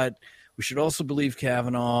 but we should also believe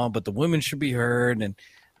Kavanaugh, but the women should be heard. And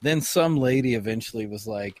then some lady eventually was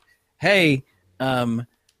like, hey,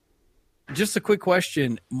 just a quick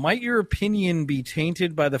question. Might your opinion be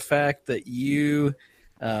tainted by the fact that you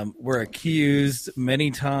were accused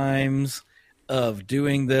many times of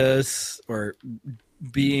doing this or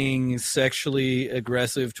being sexually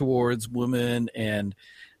aggressive towards women? And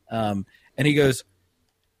he goes,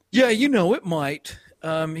 yeah, it might.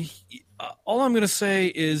 All I'm going to say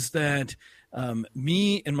is that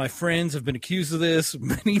me and my friends have been accused of this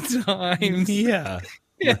many times. Yeah.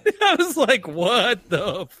 I was like, what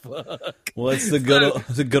the fuck? Well, it's the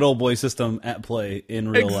good old boy system at play in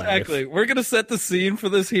real life. Exactly. We're going to set the scene for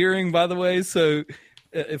this hearing, by the way. So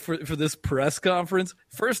for this press conference,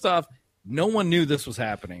 first off, no one knew this was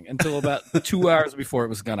happening until about 2 hours before it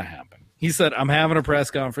was going to happen. He said, I'm having a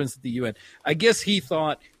press conference at the UN. I guess he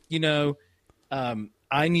thought,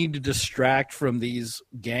 I need to distract from these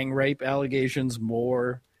gang rape allegations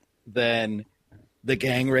more than the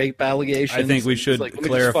gang rape allegations. I think we should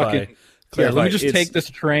clarify. Let me just take this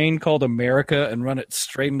train called America and run it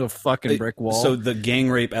straight into a fucking brick wall. So the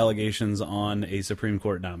gang rape allegations on a Supreme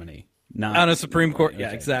Court nominee. Not on a Supreme Court.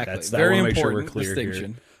 Yeah, exactly. That's very important. Sure we're clear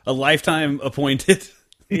distinction. Here. A lifetime appointed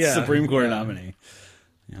Supreme Court nominee.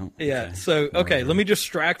 Yeah. So, okay, let me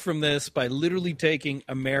distract from this by literally taking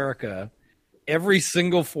America, every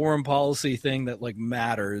single foreign policy thing that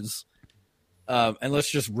matters, and let's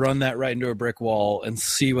just run that right into a brick wall and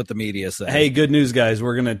see what the media says. Hey, good news, guys!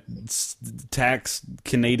 We're gonna tax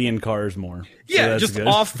Canadian cars more. Yeah, just good.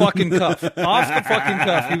 Off fucking cuff, off the fucking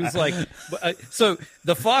cuff. He was like, so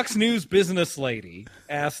the Fox News business lady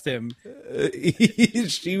asked him.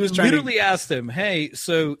 She was literally asked him, "Hey,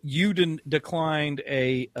 so you declined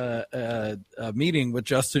a meeting with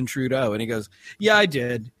Justin Trudeau?" And he goes, "Yeah, I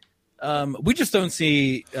did." We just don't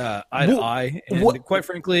see eye to eye. And quite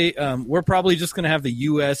frankly, we're probably just going to have the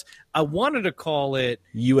U.S. I wanted to call it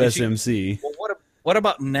USMC. Well, what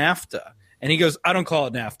about NAFTA? And he goes, I don't call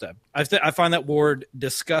it NAFTA. I find that word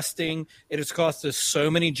disgusting. It has cost us so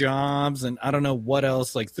many jobs, and I don't know what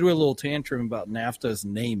else. Like, threw a little tantrum about NAFTA's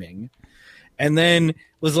naming. And then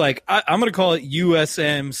was like, I'm going to call it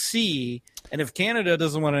USMC. And if Canada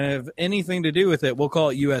doesn't want to have anything to do with it, we'll call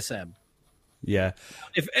it USM. Yeah.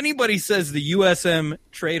 If anybody says the USM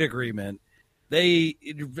trade agreement, they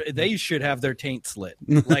should have their taint slit.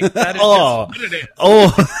 Like, that is Oh, just what it is.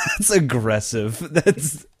 oh, that's aggressive.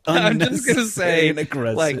 That's I'm just gonna say,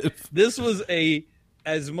 aggressive. like, this was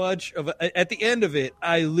as much of at the end of it,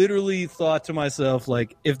 I literally thought to myself,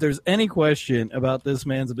 like, if there's any question about this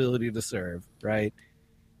man's ability to serve, right?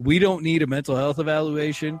 We don't need a mental health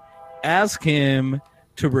evaluation. Ask him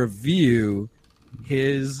to review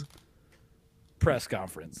his press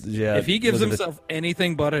conference. Yeah, if he gives look at himself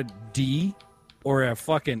anything but a D or a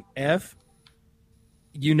fucking F,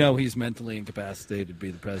 you know he's mentally incapacitated to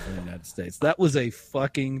be the president of the United States. That was a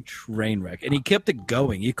fucking train wreck. And he kept it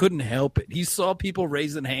going. He couldn't help it. He saw people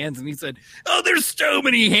raising hands and he said, oh, there's so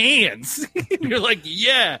many hands. And you're like,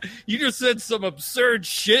 yeah, you just said some absurd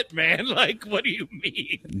shit, man. Like, what do you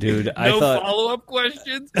mean? Dude, No I thought follow-up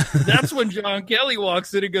questions? That's when John Kelly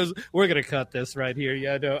walks in and goes, we're going to cut this right here.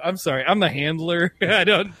 Yeah, no, I'm sorry. I'm the handler.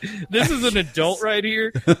 This is an adult right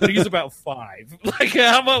here, but he's about 5. Like,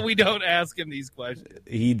 how about we don't ask him these questions?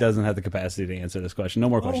 he doesn't have the capacity to answer this question. No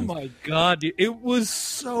more questions. Oh my god, dude. It was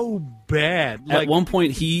so bad. At one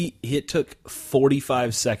point, it took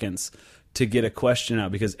 45 seconds to get a question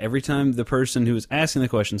out because every time the person who was asking the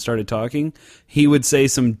question started talking, he would say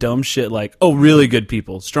some dumb shit like, "Oh, really good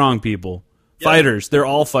people, strong people, fighters. They're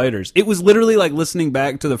all fighters." It was literally like listening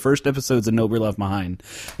back to the first episodes of Nobody Left Behind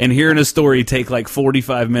and hearing a story take like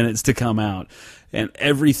 45 minutes to come out. And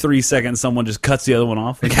every 3 seconds, someone just cuts the other one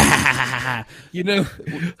off. Like, you know,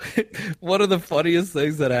 one of the funniest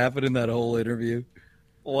things that happened in that whole interview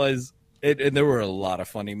was, and there were a lot of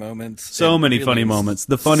funny moments. So many funny moments.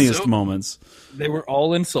 The funniest moments. They were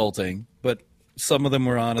all insulting, but some of them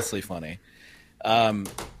were honestly funny. A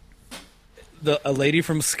lady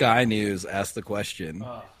from Sky News asked the question,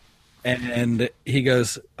 and he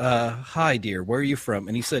goes, "Hi, dear. Where are you from?"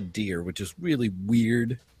 And he said "dear," which is really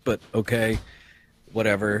weird, but okay.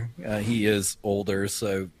 Whatever. He is older,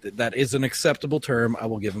 so that is an acceptable term. I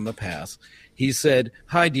will give him a pass. He said,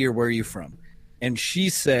 "Hi, dear, where are you from?" And she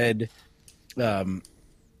said,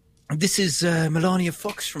 "This is Melania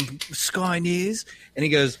Fox from Sky News." And he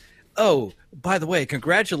goes, "Oh, by the way,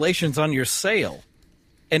 congratulations on your sale."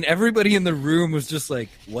 And everybody in the room was just like,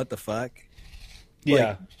 what the fuck?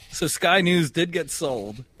 Yeah. So Sky News did get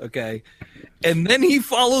sold, okay? And then he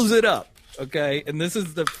follows it up. Okay, and this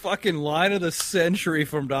is the fucking line of the century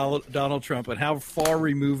from Donald Trump and how far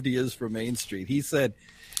removed he is from Main Street. He said,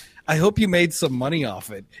 "I hope you made some money off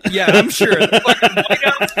it." Yeah, I'm sure. The fucking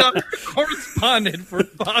White House correspondent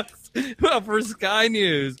for Sky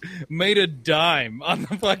News made a dime on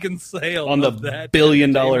the fucking sale on of the that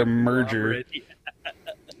billion-dollar merger.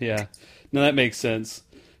 Yeah, no, that makes sense.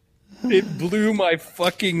 It blew my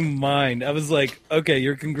fucking mind. I was like, okay,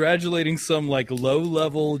 you're congratulating some like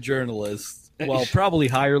low-level journalist, well, probably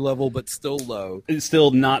higher level, but still low. It's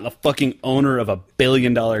still not the fucking owner of a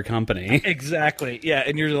billion-dollar company. Exactly. Yeah,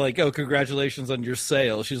 and you're like, oh, congratulations on your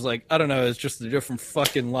sale. She's like, I don't know, it's just a different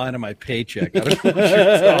fucking line on my paycheck. I don't know what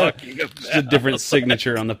you're talking about. It's a different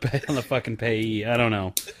signature on the fucking payee. I don't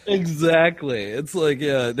know. Exactly. It's like,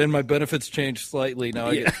 yeah, then my benefits change slightly. Now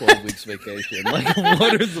I get 12 weeks vacation. Like,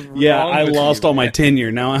 what is wrong Yeah, I with lost you, all my man?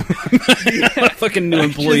 tenure. Now I'm a fucking new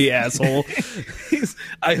employee, asshole.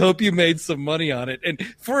 I hope you made some money on it. And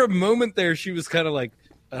for a moment there, she was kind of like,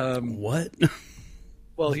 What?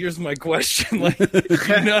 well, here's my question. Like, do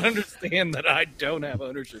you not understand that I don't have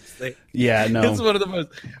ownership stake? Yeah, no. It's one of the most,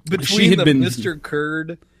 She between had the been- Mr.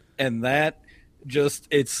 Kurd and that, just,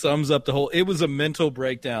 it sums up the whole, it was a mental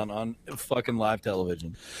breakdown on fucking live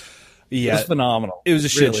television. It Yeah, was phenomenal. it was a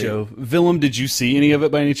shit Really. show. Willem, did you see any of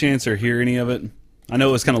it by any chance or hear any of it? I know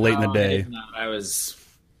it was kind of late in the day. No, I was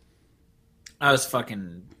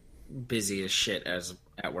fucking busy as shit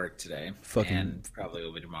at work today, Fucking- and probably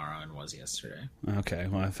will be tomorrow, and was yesterday. Okay,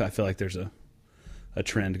 well, I feel like there's a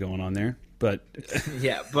trend going on there, but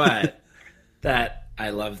Yeah, but I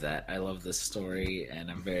love that. I love this story, and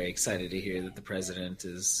I'm very excited to hear that the president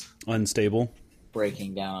is unstable.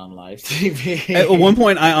 breaking down on live TV. At one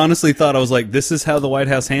point, I honestly thought, I was like, this is how the White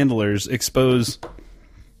House handlers expose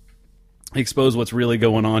what's really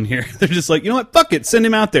going on here. They're just like, you know what, fuck it, send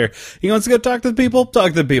him out there. He wants to go talk to the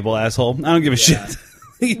people, asshole. I don't give a shit.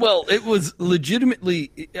 Well, it was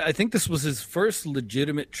legitimately. I think this was his first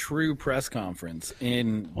legitimate, true press conference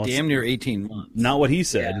in damn near 18 months. Not what he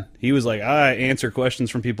said. Yeah. He was like, I answer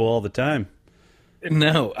questions from people all the time.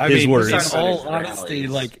 No, I his mean, words. in all honesty,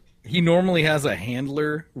 like he normally has a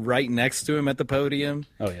handler right next to him at the podium.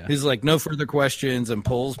 Oh yeah, who's like, no further questions, and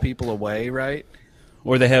pulls people away, right?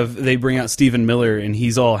 Or they bring out Stephen Miller and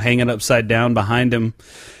he's all hanging upside down behind him.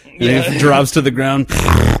 And he drops to the ground.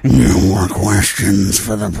 No more questions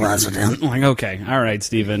for the president. I'm like, okay, all right,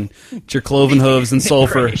 Stephen. Get your cloven hooves and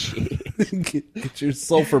sulfur. Get your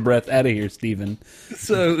sulfur breath out of here, Stephen.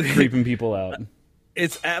 So creeping people out.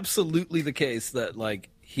 It's absolutely the case that like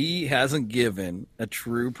he hasn't given a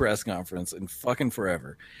true press conference in fucking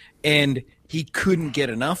forever. And he couldn't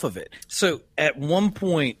get enough of it. So at one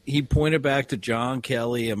point he pointed back to John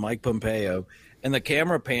Kelly and Mike Pompeo, and the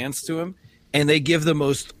camera pans to him. And they give the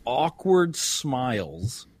most awkward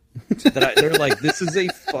smiles. They're like, this is a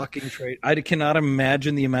fucking trade. I cannot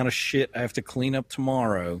imagine the amount of shit I have to clean up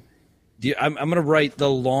tomorrow. I'm going to write the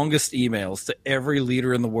longest emails to every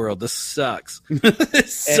leader in the world. This sucks.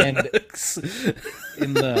 This sucks.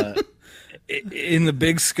 And in the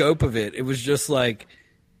big scope of it, it was just like,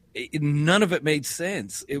 none of it made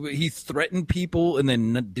sense. He threatened people and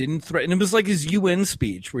then didn't threaten. It was like his UN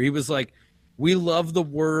speech where he was like, we love the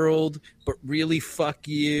world, but really fuck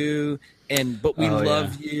you, but we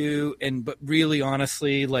love you, but really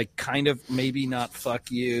honestly, like kind of maybe not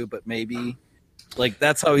fuck you, but maybe like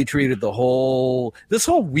that's how he treated this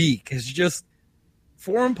whole week has just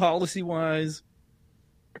foreign policy wise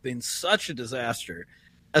been such a disaster.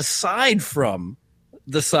 Aside from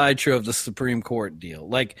the sideshow of the Supreme Court deal,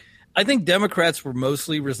 like I think Democrats were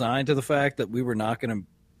mostly resigned to the fact that we were not going to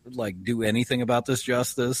like do anything about this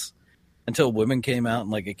justice until women came out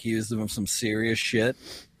and like accused them of some serious shit.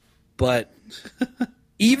 But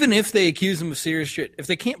even if they accuse them of serious shit, if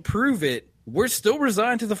they can't prove it, we're still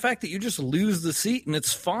resigned to the fact that you just lose the seat and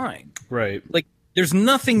it's fine. Right. Like there's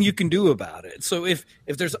nothing you can do about it. So if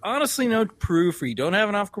there's honestly no proof or you don't have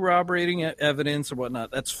enough corroborating evidence or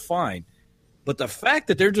whatnot, that's fine. But the fact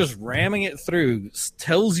that they're just ramming it through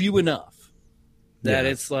tells you enough that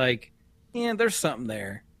it's like, yeah, there's something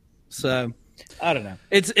there. So I don't know.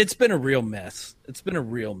 It's been a real mess. It's been a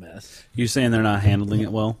real mess. You saying they're not handling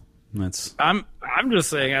it well? I'm just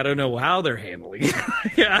saying I don't know how they're handling it.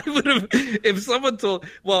 Yeah, I would have if someone told.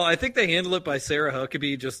 Well, I think they handle it by Sarah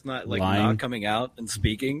Huckabee just not like lying. Not coming out and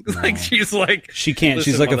speaking. No. Like she's like she can't.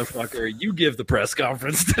 She's like motherfucker. You give the press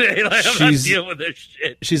conference today. Like, I'm not dealing with this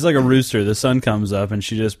shit. She's like a rooster. The sun comes up and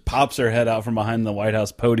she just pops her head out from behind the White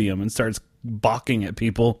House podium and starts balking at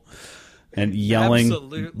people and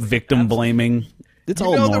yelling, victim blaming. It's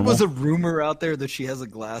all normal. There was a rumor out there that she has a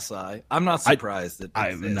glass eye. I'm not surprised that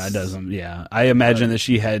that doesn't. Yeah, I imagine that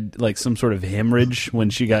she had like some sort of hemorrhage when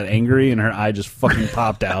she got angry, and her eye just fucking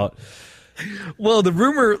popped out. Well, the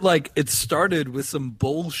rumor, like, it started with some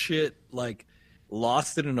bullshit, like,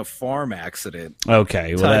 lost it in a farm accident.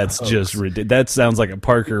 Okay, well, that's just ridiculous. That sounds like a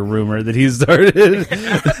Parker rumor that he started.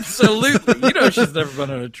 Absolutely. You know she's never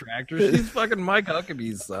been on a tractor. She's fucking Mike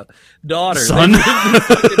Huckabee's daughter. Son?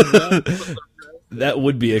 That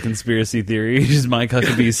would be a conspiracy theory. She's Mike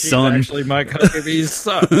Huckabee's son. Actually, Mike Huckabee's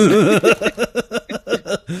son.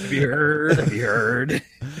 Have you heard?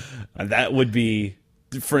 That would be...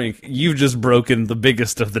 Frank, you've just broken the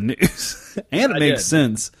biggest of the news. And it makes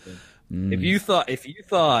sense. If you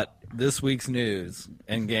thought this week's news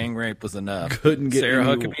and gang rape was enough, couldn't get Sarah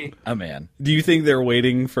Huckabee, a man. Do you think they're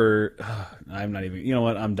waiting for? I'm not even. You know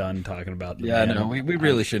what? I'm done talking about. No, we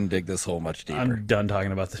really shouldn't dig this hole much deeper. I'm done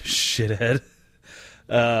talking about the shithead.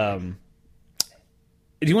 Do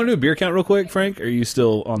you want to do a beer count real quick, Frank? Or are you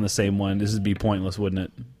still on the same one? This would be pointless, wouldn't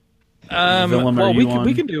it? Well,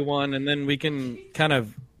 we can do one, and then we can kind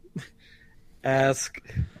of ask.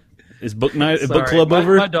 Is book club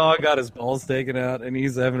over? My dog got his balls taken out, and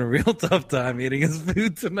he's having a real tough time eating his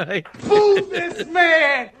food tonight. Move this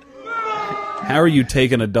man! How are you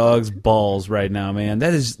taking a dog's balls right now, man?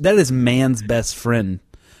 That is man's best friend,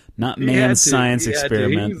 not man's science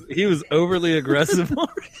experiment. He was overly aggressive.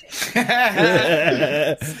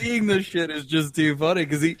 Seeing this shit is just too funny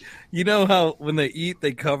because you know how when they eat,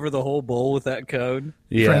 they cover the whole bowl with that cone.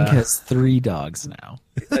 Yeah. Frank has 3 dogs now.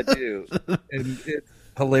 I do, and it's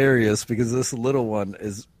hilarious because this little one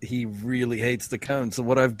he really hates the cone. So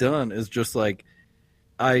what I've done is just like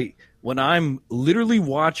when I'm literally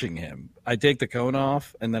watching him, I take the cone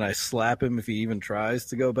off and then I slap him if he even tries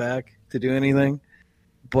to go back to do anything.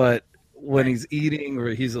 But when he's eating or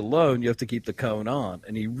he's alone, you have to keep the cone on,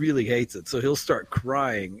 and he really hates it. So he'll start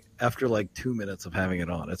crying after like 2 minutes of having it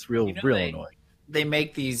on. It's real annoying. they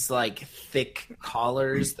make these like thick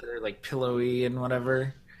collars that are like pillowy and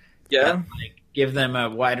whatever. Yeah. That, like, give them a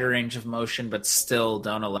wider range of motion, but still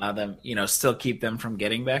don't allow them, still keep them from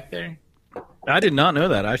getting back there. I did not know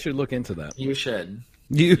that. I should look into that. You should.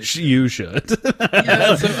 You should.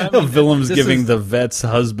 Yeah, Willem's giving the vet's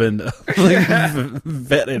husband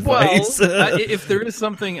vet advice. Well, if there is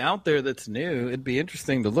something out there that's new, it'd be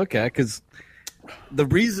interesting to look at, because the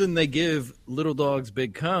reason they give little dogs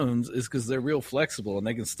big cones is because they're real flexible and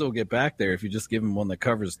they can still get back there if you just give them one that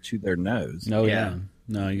covers to their nose. Oh, yeah.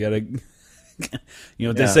 No, you gotta. You know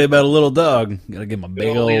what they say about a little dog? You gotta give him a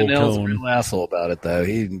big old Lionel's cone. a real asshole about it, though.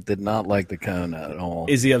 He did not like the cone at all.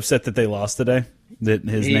 Is he upset that they lost today? That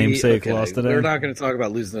his namesake lost today? We're not going to talk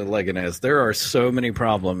about losing the Leganes. There are so many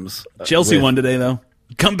problems. Chelsea won today, though.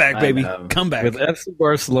 Come back, baby. Come back. With FC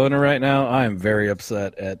Barcelona right now, I am very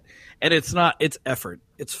upset at. And it's effort.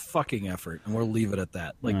 It's fucking effort, and we'll leave it at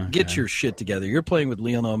that. Like, get your shit together. You're playing with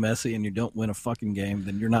Lionel Messi, and you don't win a fucking game,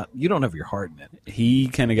 then you don't have your heart in it. He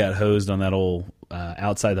kind of got hosed on that old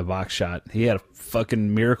outside the box shot. He had a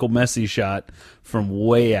fucking miracle Messi shot from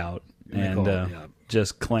way out, and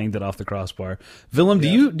just clanged it off the crossbar. Willem, do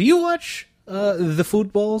you watch the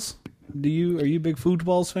footballs? Are you a big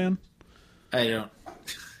footballs fan? I don't.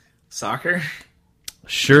 Soccer?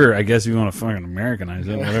 Sure, I guess you want to fucking Americanize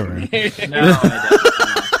it, whatever. No, I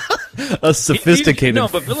don't. A sophisticated No,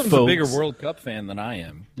 but Willem's a folks. bigger World Cup fan than I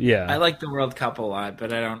am. Yeah. I like the World Cup a lot,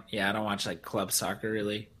 but I don't watch like club soccer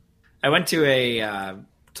really. I went to a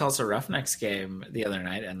Tulsa Roughnecks game the other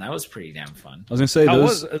night, and that was pretty damn fun. I was going to say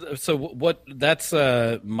those... So what? That's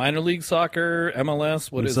minor league soccer,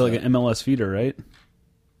 MLS. What it's is like that? an MLS feeder, right?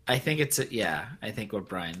 I think I think what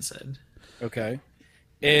Brian said. Okay.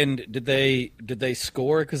 And did they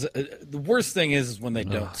score? Because the worst thing is when they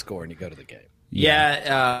don't score and you go to the game.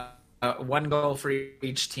 Yeah, one goal for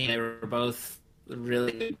each team. They were both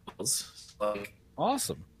really good goals. Like,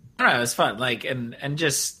 awesome. I don't know, it was fun. Like, and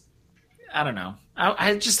just, I don't know.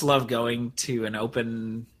 I just love going to an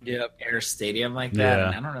open air stadium like that. Yeah.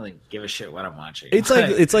 And I don't really give a shit what I'm watching. It's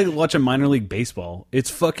like watching minor league baseball.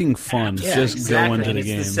 It's fucking fun. Yeah, Just exactly. going to And the it's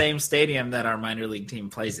game. the same stadium that our minor league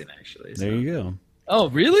team plays in, actually. So. There you go. Oh,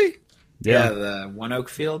 really? Yeah, the One Oak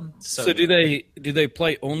Field. So do they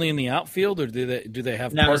play only in the outfield, or do they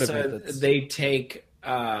have part of it? That's... They take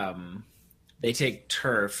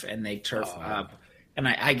turf and they turf up, and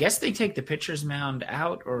I guess they take the pitcher's mound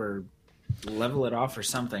out or level it off or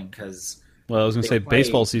something. Because I was going to say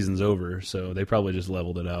baseball season's over, so they probably just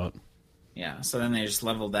leveled it out. Yeah, so then they just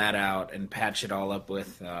level that out and patch it all up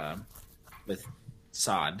with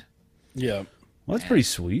sod. Yeah, well, that's pretty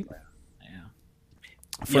sweet.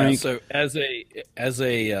 Frank, so as a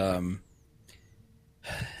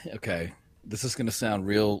okay, this is going to sound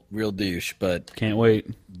real douche, but can't wait.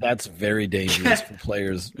 That's very dangerous for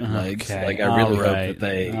players' legs. Okay. Like, I really hope that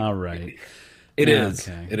they. All right. It is.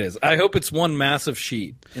 Okay. It is. I hope it's one massive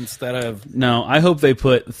sheet instead of. No, I hope they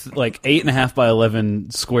put like 8.5 by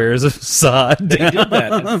 11 squares of sod. They did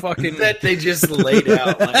that. It's fucking. That they just laid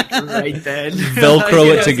out like right then.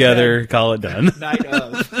 Velcro it together. Call it done. Night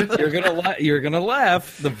of. You're gonna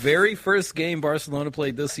laugh. The very first game Barcelona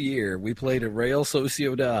played this year, we played at Real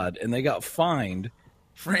Sociedad, and they got fined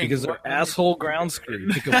because their asshole ground screw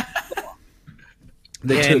took a.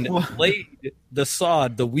 They laid the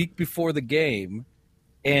sod the week before the game,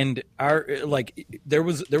 and there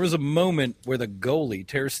was a moment where the goalie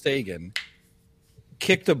Ter Stegen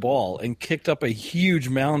kicked a ball and kicked up a huge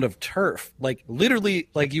mound of turf, like literally,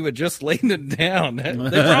 like you had just laid it down. They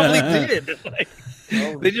probably did.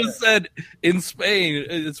 They just said in Spain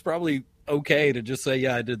it's probably okay to just say,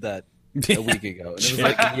 "Yeah, I did that a week ago." And it was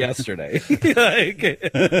like yesterday.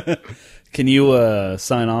 Can you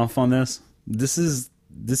sign off on this?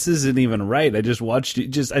 This isn't even right. I just watched you.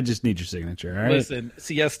 I just need your signature. All right. Listen,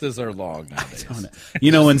 siestas are long nowadays.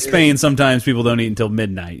 You know, in Spain, sometimes people don't eat until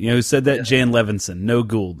midnight. You know who said that? Jan Levinson. No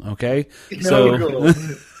Gould. Okay. So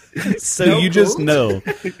you just know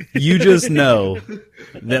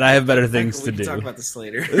that I have better things to do. Talk about this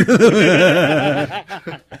later.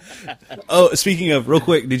 Oh, speaking of, real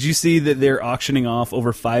quick, did you see that they're auctioning off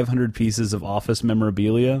over 500 pieces of office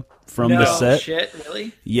memorabilia from the set? Shit,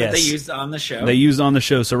 really? Yes. That they used on the show? They used on the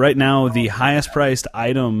show. So right now, the highest priced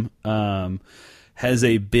item has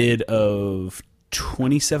a bid of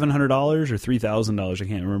 $2,700 or $3,000. I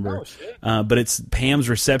can't remember. Oh, shit. But it's Pam's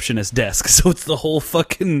receptionist desk, so it's the whole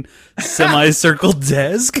fucking semicircle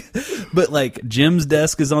desk. But like Jim's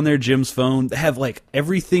desk is on there, Jim's phone. They have like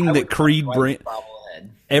everything that Creed brand.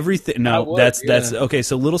 Everything. No, would, that's okay.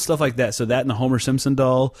 So little stuff like that. So that and the Homer Simpson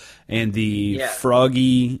doll and the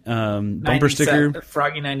Froggy bumper sticker,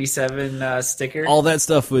 Froggy 97 sticker. all that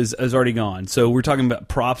stuff is already gone. So we're talking about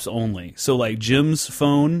props only. So like Jim's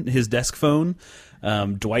phone, his desk phone,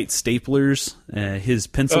 Dwight Stapler's, his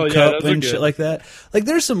pencil cup and shit like that. Like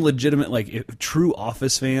there's some legitimate, like if true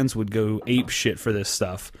Office fans would go ape shit for this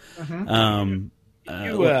stuff.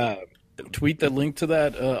 Tweet the link to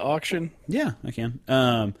that auction. Yeah, I can.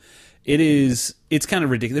 It's kind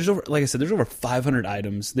of ridiculous. Like I said, there's over 500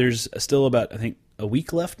 items. There's still about, I think, a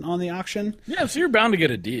week left on the auction. Yeah, so you're bound to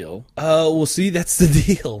get a deal. Well, see, that's the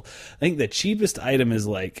deal. I think the cheapest item is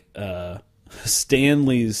like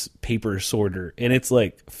Stanley's paper sorter, and it's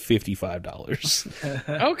like $55.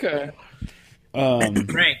 Okay.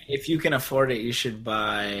 Frank, if you can afford it, you should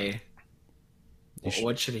buy.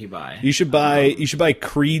 What should he buy? You should buy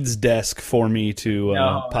Creed's desk for me to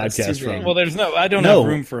podcast from. Well, I don't have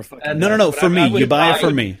room for a fucking. No. For me, you buy it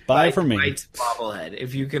for me. Buy it for me. Dwight's bobblehead.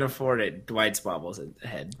 If you can afford it, Dwight's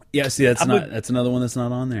bobblehead. Yeah, see, that's another one that's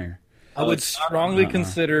not on there. I would strongly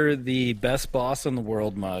consider the Best Boss in the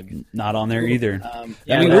World mug. Not on there either. I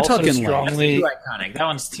mean, we're talking strongly. Too iconic. That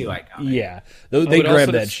one's too iconic. Yeah, they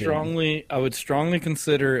grab that shit. I would strongly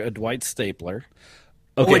consider a Dwight Stapler.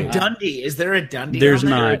 Okay. a Dundee. Is there a Dundee? There's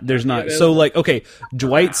not. There's not. So like, okay,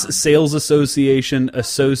 Dwight's Sales Association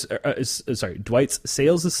Dwight's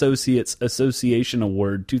Sales Associates Association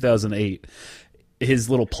Award 2008. His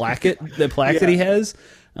little plaque that he has.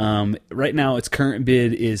 Right now, its current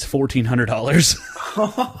bid is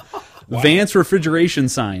 $1,400. Vance refrigeration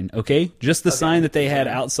sign. Okay, just the sign that they had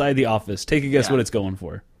outside the office. Take a guess what it's going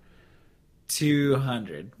for.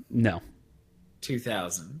 200. No.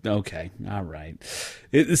 2,000. Okay, all right.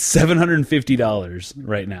 It's $750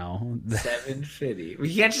 right now. $750.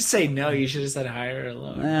 We can't just say no. You should have said higher or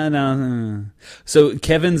lower. No. So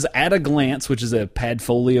Kevin's At a Glance, which is a pad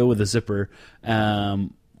folio with a zipper,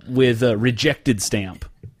 with a rejected stamp.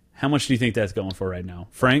 How much do you think that's going for right now,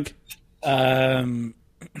 Frank? Oh,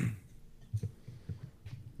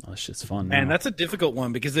 this shit's fun. Man, now. that's a difficult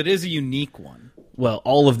one because it is a unique one. Well,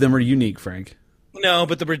 all of them are unique, Frank. No,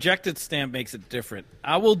 but the rejected stamp makes it different.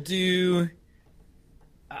 I will do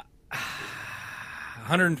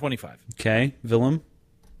 125. Okay, Willem.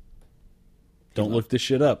 Don't look this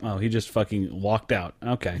shit up. Oh, he just fucking walked out.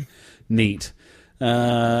 Okay, neat.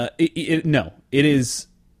 No, it is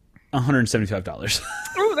 $175.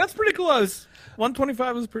 Oh, that's pretty close.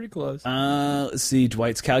 125 is pretty close. Let's see.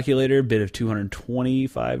 Dwight's calculator bid of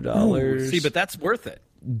 $225. See, but that's worth it.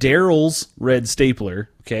 Daryl's red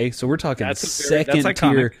stapler. Okay, so we're talking second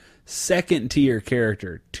tier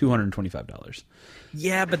character. $225.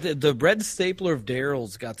 Yeah, but the red stapler of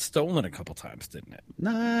Daryl's got stolen a couple times, didn't it?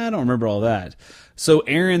 Nah, I don't remember all that. So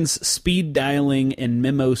Aaron's speed dialing and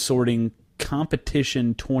memo sorting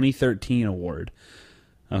competition 2013 award.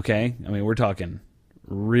 Okay, I mean we're talking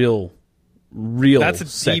real that's a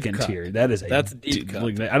second deep tier. cut. That's a deep cut.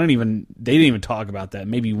 Like, they didn't even talk about that.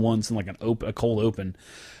 Maybe once in like a cold open.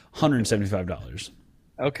 $175.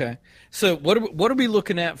 Okay, so what are we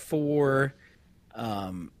looking at for?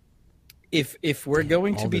 If we're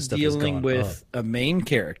going to be dealing with a main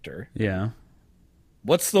character, yeah,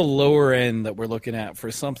 what's the lower end that we're looking at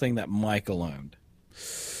for something that Michael owned?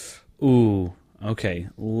 Ooh, okay,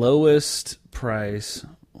 lowest price.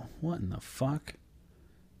 What in the fuck?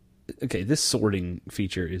 Okay, this sorting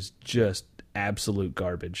feature is just absolute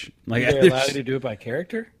garbage. Like, they allow you to do it by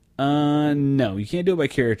character? No, you can't do it by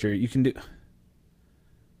character. You can do.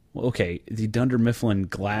 Well, okay, the Dunder Mifflin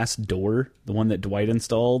glass door, the one that Dwight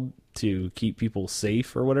installed to keep people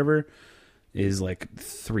safe or whatever, is like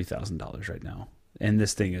 $3,000 right now. And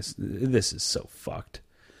this is so fucked.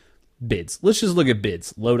 Bids. Let's just look at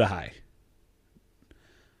bids, low to high.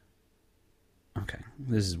 Okay,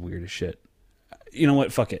 this is weird as shit. You know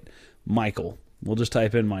what? Fuck it. Michael. We'll just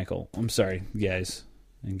type in Michael. I'm sorry, guys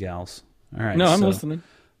and gals. All right. No, I'm listening.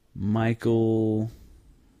 Michael.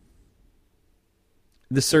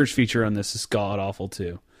 The search feature on this is god awful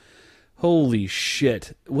too. Holy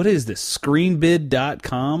shit. What is this?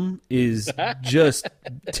 Screenbid.com is just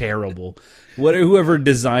terrible. Whoever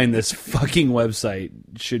designed this fucking website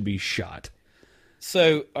should be shot.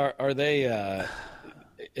 So are they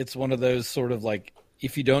it's one of those sort of like,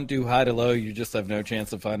 if you don't do high to low, you just have no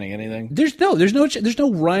chance of finding anything. There's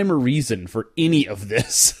no rhyme or reason for any of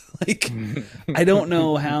this. Like, I don't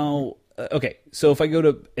know how. Okay, so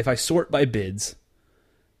if I sort by bids,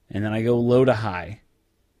 and then I go low to high,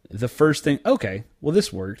 the first thing. Okay, well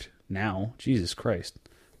this worked. Now, Jesus Christ,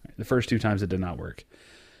 the first two times it did not work.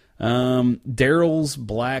 Daryl's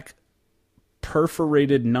black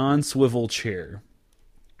perforated non-swivel chair.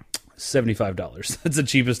 $75. That's the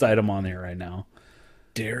cheapest item on there right now.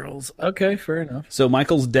 Daryl's. Okay, fair enough. So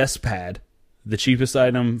Michael's desk pad, the cheapest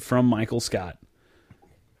item from Michael Scott,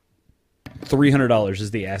 $300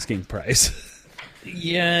 is the asking price.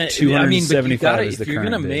 Yeah, $275 is the if you're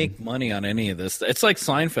current gonna bid. make money on any of this, it's like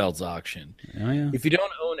Seinfeld's auction. Oh yeah. If you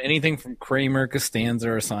don't own anything from Kramer, Costanza,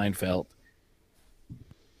 or Seinfeld,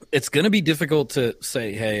 it's gonna be difficult to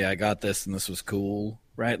say, "Hey, I got this and this was cool."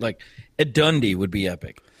 Right? Like, Ed Dundee would be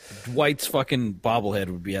epic. Dwight's fucking bobblehead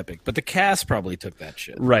would be epic, but the cast probably took that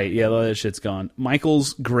shit. Right, yeah, all that shit's gone.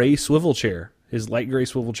 Michael's gray swivel chair, his light gray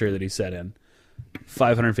swivel chair that he sat in,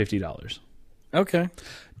 $550. Okay.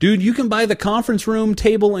 Dude, you can buy the conference room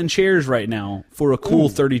table and chairs right now for a cool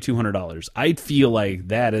 $3,200. I feel like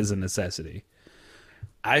that is a necessity.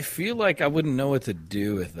 I feel like I wouldn't know what to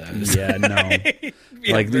do with those. Yeah, no.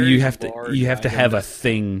 Be a Like very you have large to item. have a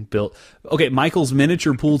thing built. Okay, Michael's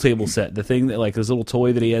miniature pool table set, the thing that like this little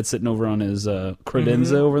toy that he had sitting over on his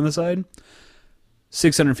credenza over on the side,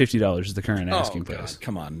 $650 is the current asking God, price.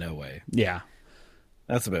 come on, no way. Yeah.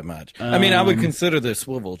 That's a bit much. I mean, I would consider the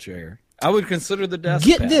swivel chair. I would consider the desk.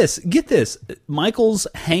 Get pad. this. Michael's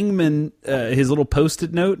hangman, his little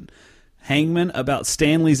post-it note, hangman about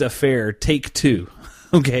Stanley's affair, take 2.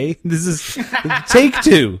 Okay, this is take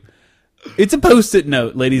 2. It's a post-it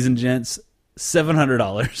note, ladies and gents.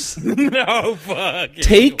 $700. No, fuck.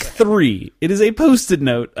 Take 3. It is a post-it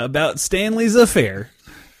note about Stanley's affair.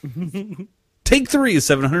 Take 3 is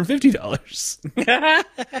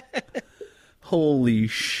 $750. Holy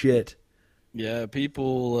shit! Yeah,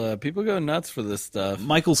 people go nuts for this stuff.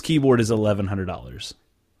 Michael's keyboard is $1,100.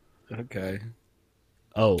 Okay.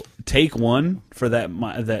 Oh, take 1 for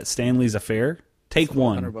that Stanley's affair. Take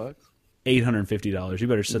 1, $100. $850. You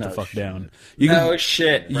better sit the fuck shit. down. No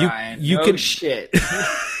shit, Brian. you no can- shit.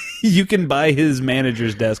 You can buy his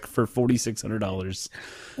manager's desk for $4,600.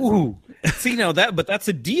 Ooh. See, now but that's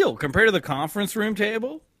a deal compared to the conference room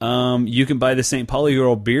table. You can buy the St. Pauli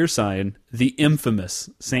Girl beer sign, the infamous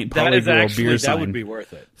St. That Pauli is Girl actually beer that sign, would be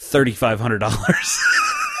worth it. $3,500.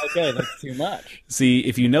 Okay, that's too much. See,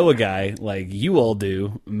 if you know a guy like you all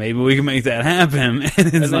do, maybe we can make that happen, and it's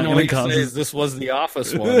And not then all going he to cost. says, this was the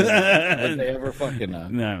office one. Would they ever fucking know?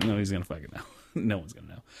 No, he's going to fucking know. No one's going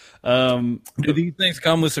to know. Do these things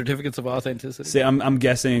come with certificates of authenticity? See, I'm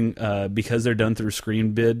guessing because they're done through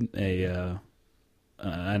Screen Bid, an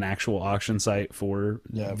actual auction site for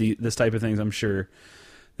this type of things. I'm sure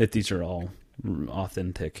that these are all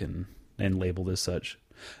authentic and labeled as such.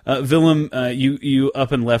 Willem, you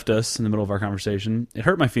up and left us in the middle of our conversation. It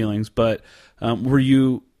hurt my feelings, but were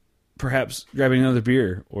you perhaps grabbing another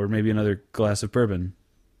beer or maybe another glass of bourbon?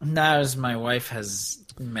 No, as my wife has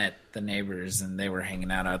met the neighbors and they were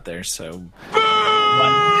hanging out there, so one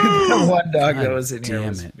dog that was in here damn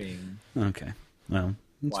was it. being Okay, well,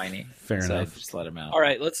 whiny. fair so enough. Just let him out. All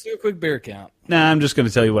right, let's do a quick beer count. Nah, I'm just going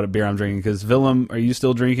to tell you what beer I'm drinking because Willem, are you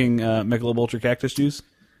still drinking Michelob Ultra Cactus Juice?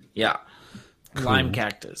 Yeah. Lime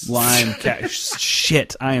cactus. Lime cactus.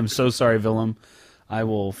 Shit, I am so sorry, Willem. I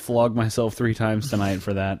will flog myself 3 times tonight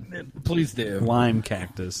for that. Please do. Lime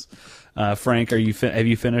cactus. Frank, have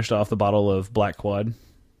you finished off the bottle of Black Quad?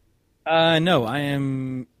 No, I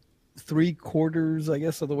am 3/4, I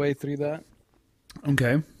guess, of the way through that.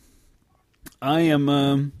 Okay. I am.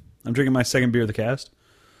 I'm drinking my second beer of the cast.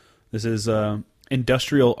 This is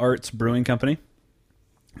Industrial Arts Brewing Company.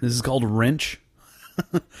 This is called Wrench,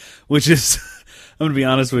 which is, I'm going to be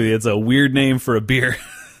honest with you, it's a weird name for a beer.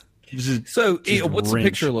 So, just what's the wrench.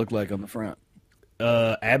 picture look like on the front?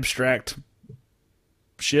 Abstract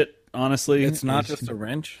shit, honestly. It's not just a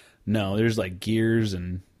wrench. No, there's like gears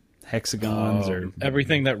and hexagons or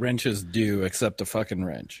Everything that wrenches do except a fucking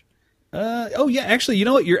wrench. oh yeah, actually, you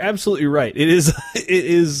know what? You're absolutely right. It is it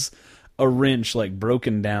is a wrench like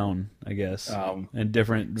broken down, I guess. And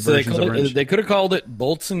different So versions of wrench. they could have called it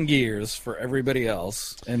bolts and gears for everybody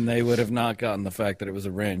else, and they would have not gotten the fact that it was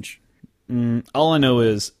a wrench. All I know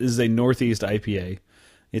is a Northeast IPA.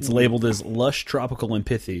 It's labeled as lush, tropical, and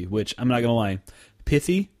pithy, which I'm not gonna lie,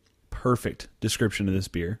 pithy, perfect description of this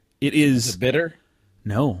beer. It is Bitter?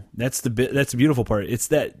 no, that's the beautiful part. It's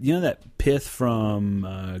that that pith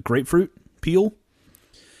from grapefruit peel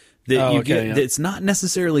that you get. yeah. That's not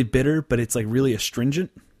necessarily bitter, but it's like really astringent.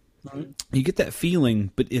 You get that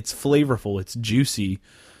feeling, but it's flavorful. It's juicy,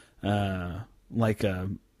 like a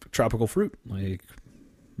tropical fruit, like.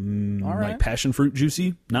 Like passion fruit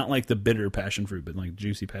juicy, not like the bitter passion fruit, but like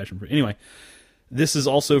juicy passion fruit. Anyway, this is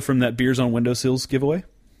also from that Beers on Windowsills giveaway.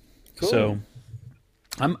 Cool. So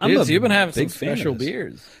I'm Dude, a so you've been having some big fan of special this.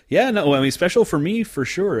 beers. Yeah, no, I mean, special for me, for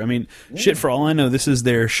sure. I mean, shit, for all I know, this is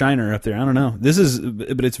their Shiner up there. I don't know.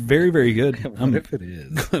 But it's very, very good. What if it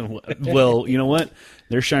is? Well, you know what?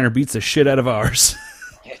 Their Shiner beats the shit out of ours.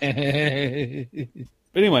 But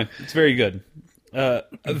anyway, it's very good.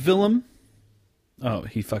 Willem. Oh,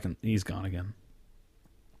 he's gone again.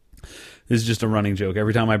 This is just a running joke.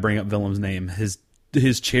 Every time I bring up Willem's name, his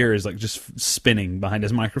chair is like just spinning behind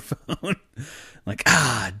his microphone. Like,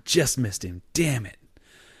 just missed him. Damn it.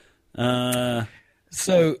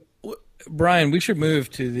 So, Brian, we should move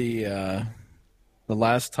to the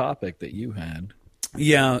last topic that you had.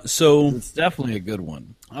 Yeah, so It's definitely a good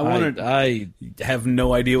one. I have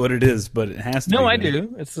no idea what it is, but it has to be. No, I good.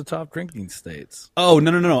 do. It's the top drinking states. Oh,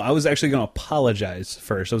 no. I was actually going to apologize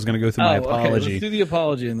first. I was going to go through my Okay, apology. let's do the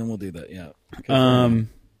apology, and then we'll do that. Yeah.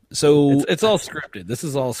 So It's all scripted. This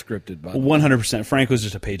is all scripted, by the way. 100%. Frank was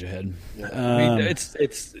just a page ahead. I mean,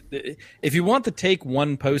 it's if you want to take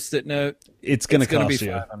one Post-it note, It's going to gonna cost be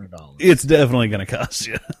you. $500. It's definitely going to cost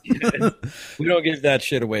you. We don't give that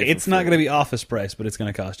shit away. It's not going to be office price, but it's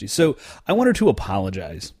going to cost you. So I wanted to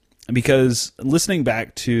apologize because listening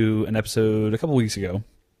back to an episode a couple weeks ago,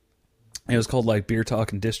 it was called like Beer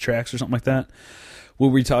Talk and Diss Tracks or something like that, where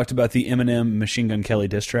we talked about the Eminem Machine Gun Kelly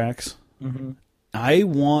diss tracks. Mm-hmm. I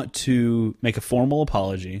want to make a formal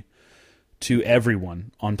apology to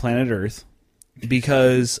everyone on planet Earth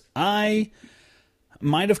because I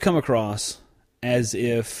might have come across as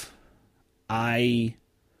if I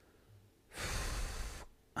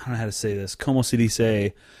don't know how to say this. Como se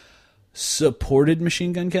dice, supported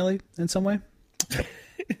Machine Gun Kelly in some way.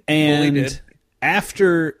 And did.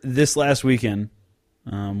 after this last weekend,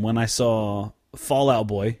 when I saw Fallout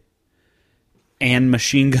Boy and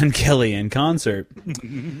Machine Gun Kelly in concert,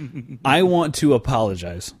 I want to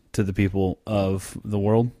apologize to the people of the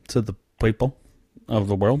world, to the people of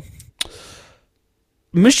the world.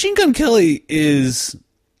 Machine Gun Kelly is,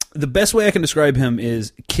 the best way I can describe him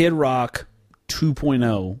is Kid Rock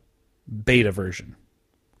 2.0 beta version.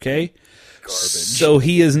 Okay? Garbage. So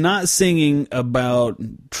he is not singing about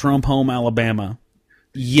Trump Home, Alabama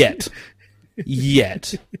yet.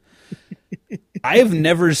 Yet. I have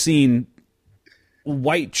never seen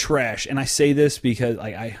white trash, and I say this because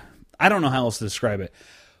I don't know how else to describe it.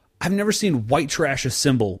 I've never seen white trash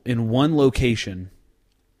assemble in one location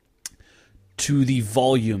to the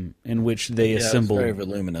volume in which they assemble. It's very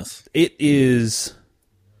voluminous. It is.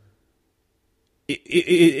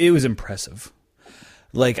 It was impressive.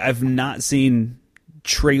 Like, I've not seen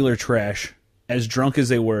trailer trash as drunk as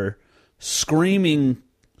they were, screaming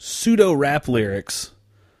pseudo rap lyrics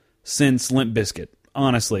since Limp Bizkit,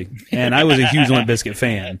 honestly. And I was a huge Limp Bizkit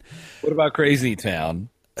fan. What about Crazy Town?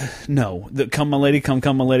 No, come my lady, come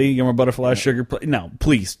my lady, you're my butterfly sugar. No,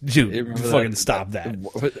 please, dude, fucking stop that.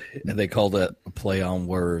 They called it a play on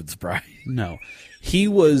words, Brian. No, he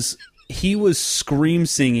was scream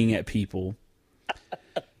singing at people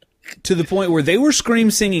to the point where they were scream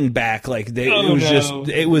singing back. Like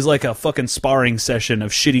it was like a fucking sparring session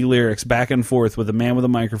of shitty lyrics back and forth with a man with a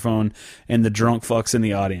microphone and the drunk fucks in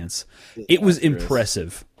the audience. It was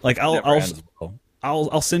impressive. Like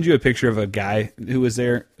I'll send you a picture of a guy who was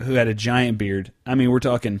there who had a giant beard. I mean, we're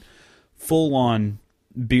talking full on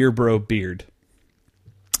beer bro beard.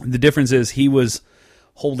 The difference is he was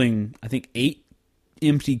holding, I think, 8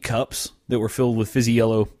 empty cups that were filled with fizzy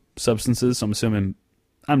yellow substances. So I'm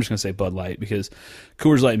just going to say Bud Light because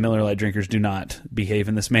Coors Light and Miller Lite drinkers do not behave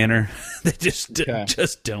in this manner. They just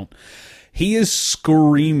don't. He is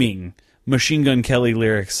screaming Machine Gun Kelly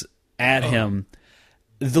lyrics at him.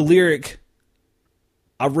 The lyric,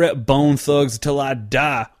 I rep Bone Thugs till I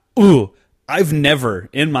die. Ooh, I've never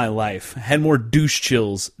in my life had more douche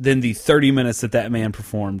chills than the 30 minutes that man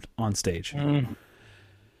performed on stage.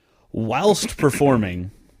 Whilst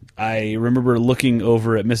performing, I remember looking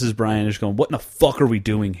over at Mrs. Bryan and just going, what in the fuck are we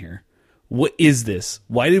doing here? What is this?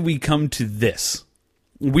 Why did we come to this?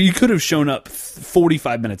 We could have shown up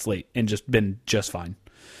 45 minutes late and just been just fine.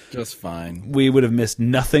 Just fine. We would have missed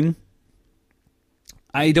nothing.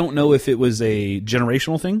 I don't know if it was a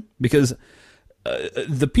generational thing because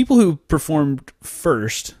the people who performed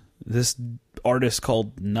first, this artist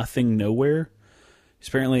called Nothing Nowhere, he's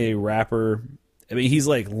apparently a rapper. I mean, he's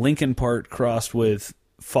like Linkin Park crossed with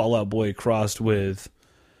Fall Out Boy crossed with,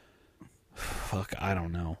 fuck, I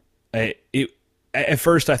don't know. at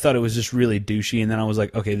first I thought it was just really douchey, and then I was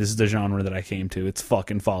like, okay, this is the genre that I came to. It's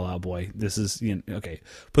fucking Fall Out Boy. This is, okay,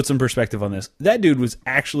 put some perspective on this. That dude was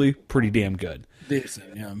actually pretty damn good.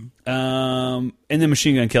 Decent, yeah. And then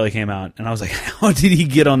Machine Gun Kelly came out, and I was like, how did he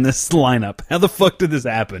get on this lineup? How the fuck did this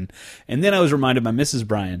happen? And then I was reminded by Mrs.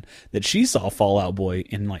 Bryan that she saw Fall Out Boy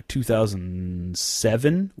in like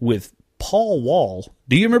 2007 with Paul Wall.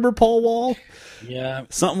 Do you remember Paul Wall? Yeah.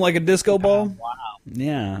 Something like a disco ball? Wow.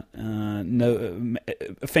 Yeah.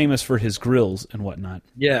 Famous for his grills and whatnot.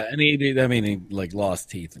 Yeah, and he like lost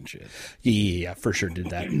teeth and shit. Yeah, for sure did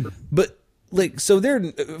that. But like, so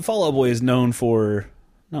Fall Out Boy is known for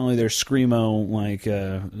not only their screamo,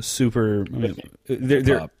 like super. I mean,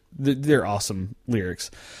 they're awesome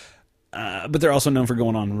lyrics, but they're also known for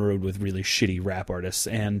going on the road with really shitty rap artists.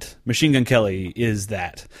 And Machine Gun Kelly is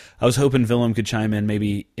that. I was hoping Willem could chime in,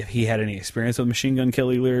 maybe if he had any experience with Machine Gun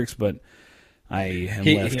Kelly lyrics, but I am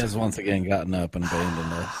left. He has once again gotten up and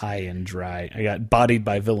abandoned us. High and dry. I got bodied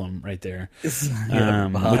by Willem right there,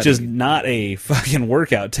 Bodied. which is not a fucking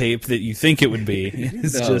workout tape that you think it would be.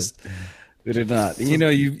 It's No, just we did not.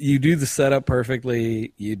 You do the setup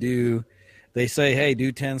perfectly. They say, hey,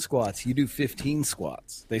 do 10 squats. You do 15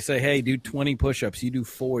 squats. They say, hey, do 20 push-ups. You do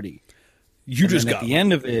 40. you just And got at the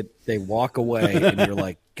end of it, they walk away, and you're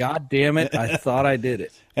like, God damn it, I thought I did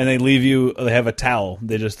it. and they leave you. They have a towel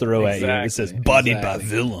they just throw at you. It says Exactly, "Bodied by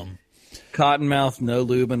exactly. Willem." Cottonmouth, no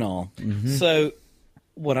lube and all. So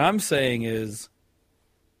what I'm saying is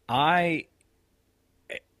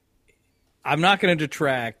I'm not going to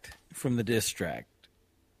detract from the diss track.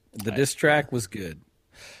 The diss track was good.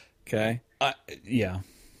 Okay? Yeah,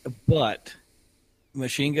 But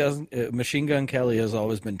Machine Gun Kelly has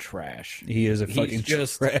always been trash. he is a He's fucking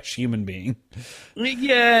just- trash human being.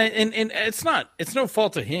 Yeah, and it's no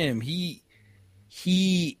fault of him. He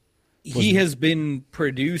has been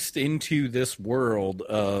produced into this world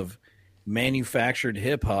of manufactured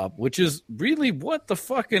hip hop, which is really what the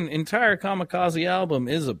fucking entire Kamikaze album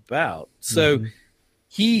is about. So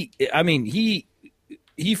he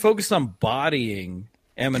focused on bodying,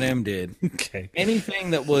 Eminem did, Okay,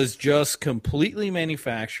 anything that was just completely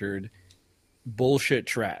manufactured bullshit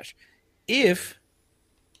trash. If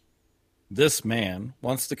this man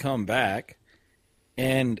wants to come back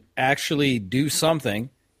and actually do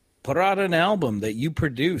something, put out an album that you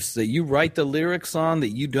produce, that you write the lyrics on, that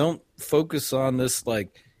you don't focus on this like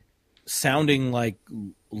sounding like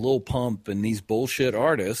Lil Pump and these bullshit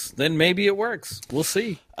artists, then maybe it works. We'll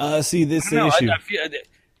see. see this No, issue. I feel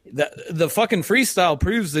the fucking freestyle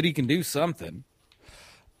proves that he can do something.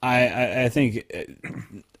 I think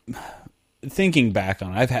thinking back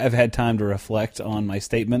on it, I've had time to reflect on my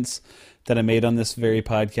statements that I made on this very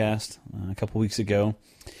podcast a couple weeks ago,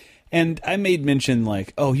 and I made mention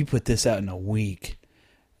like, "Oh, you put this out in a week."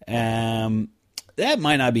 That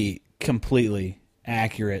might not be completely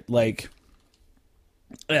accurate. Like,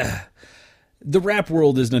 the rap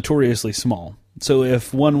world is notoriously small. So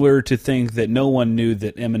if one were to think that no one knew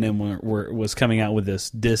that Eminem was coming out with this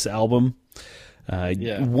diss album,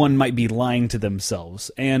 one might be lying to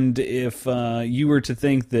themselves. And if you were to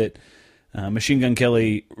think that Machine Gun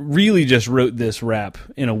Kelly really just wrote this rap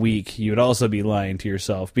in a week, you would also be lying to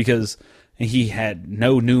yourself, because he had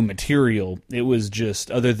no new material. It was just,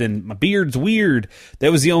 other than "My Beard's Weird,"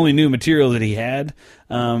 that was the only new material that he had.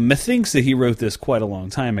 Methinks that he wrote this quite a long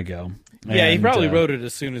time ago. Yeah, he And, probably wrote it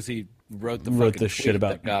as soon as he wrote the shit tweet about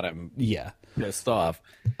that got him Yeah. pissed off.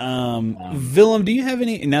 Willem, do you have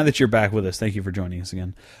any, now that you're back with us, thank you for joining us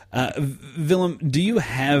again. Willem, do you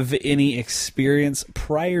have any experience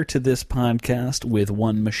prior to this podcast with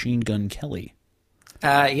one Machine Gun Kelly?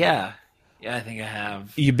 Yeah, I think I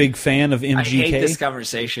have. You a big fan of MGK? I hate this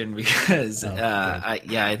conversation because, I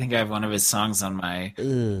think I have one of his songs on my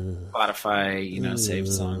Spotify, saved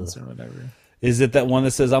songs or whatever. Is it that one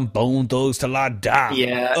that says "I'm Bone Thugs till I die"?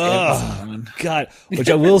 Yeah, Oh, God. Which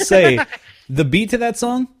I will say, the beat to that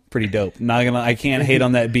song, pretty dope. I can't hate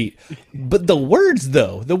on that beat. But the words,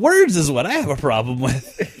 though, the words is what I have a problem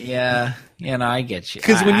with. yeah. I get you.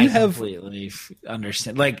 'Cause when I you have- completely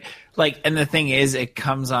understand, like, and the thing is, it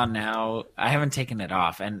comes on now. I haven't taken it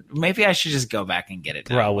off, and maybe I should just go back and get it.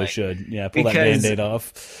 Now. Probably Like, should. Yeah, pull that because- Band-Aid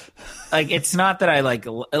off. Like, it's not that I like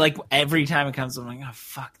every time it comes, I'm like, oh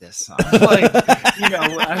fuck this song. Like,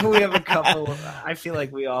 we have a couple. I feel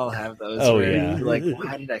like we all have those. Oh, where yeah. you're like,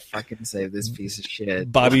 why did I fucking save this piece of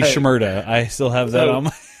shit? Bobby Like, Shmurda. I still have that on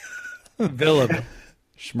my... Philip.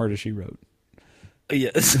 Shmurda, she wrote.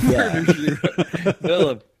 Yes.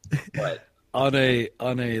 Philip. What? On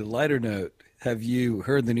a lighter note, have you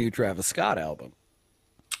heard the new Travis Scott album?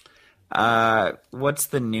 What's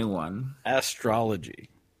the new one? Astrology.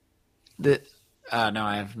 No,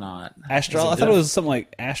 I have not. Astral. I thought it was something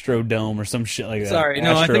like Astrodome or some shit like that. Sorry,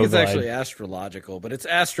 no, I think it's Astroglide. actually astrological, but it's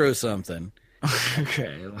Astro something.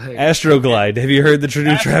 Okay. Like, Astroglide. Have you heard the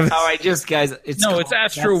new Travis? oh, I just guys. It's No, it's called-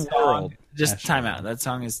 Astro that song- World. Just Astro time out. That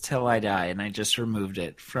song is "Till I Die," and I just removed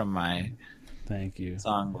it from my Thank you.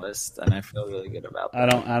 song list, and I feel really good about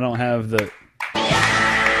that. I don't have the.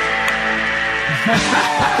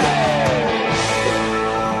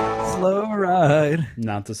 Slow ride.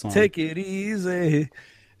 Not the song. Take it easy.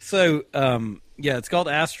 So, yeah, it's called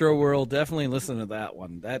Astro World. Definitely listen to that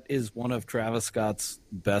one. That is one of Travis Scott's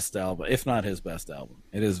best album, if not his best album.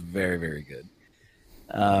 It is very, very good.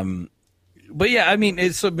 But yeah, I mean,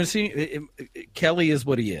 Kelly is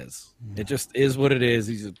what he is. It just is what it is.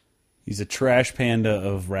 He's a trash panda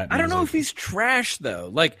of rap. I don't know if music. he's trash though.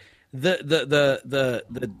 Like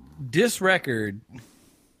the diss record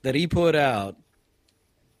that he put out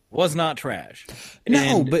was not trash. No,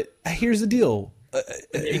 And but here's the deal.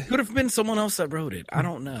 it could have been someone else that wrote it. I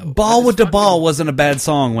don't know. Ball with the Ball wasn't a bad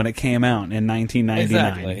song when it came out in 1999.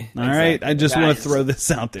 Exactly. All right, I just want to Guys. throw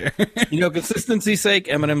this out there. Consistency's sake,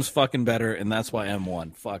 Eminem's fucking better, and that's why M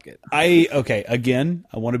won. Fuck it. Again,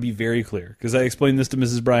 I want to be very clear because I explained this to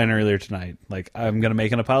Mrs. Bryan earlier tonight. Like, I'm going to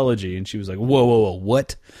make an apology, and she was like, whoa,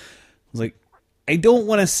 what? I was like, I don't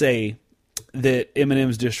want to say that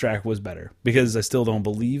Eminem's diss track was better because I still don't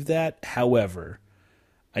believe that. However,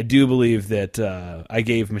 I do believe that I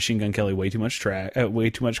gave Machine Gun Kelly way too much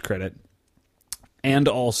credit, and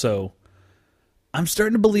also I'm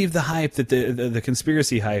starting to believe the hype that the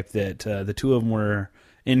conspiracy hype that the two of them were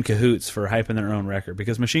in cahoots for hyping their own record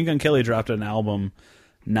because Machine Gun Kelly dropped an album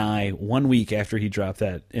 1 week after he dropped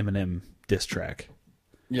that Eminem diss track.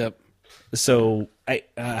 Yep. So I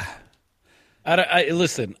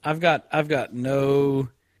listen. I've got no.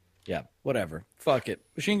 Yeah, whatever. Fuck it.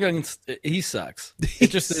 Machine Gun, he sucks. It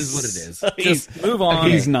just is what it is. Just move on.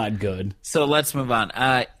 He's not good. So let's move on.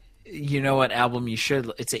 You know what album you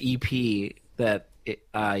should? It's an EP that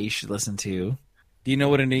you should listen to. Do you know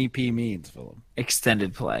what an EP means, Philip?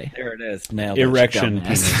 Extended play. There it is. Nailed it. Erection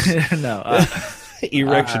penis. Dumbass. No.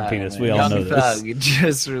 Erection penis. We all Young know this. Thug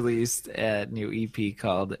just released a new EP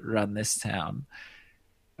called "Run This Town,"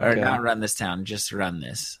 or Okay. not "Run This Town," just "Run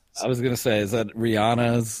This." I was gonna say, is that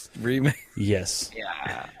Rihanna's remix? Yes.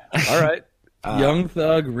 Yeah. All right. Young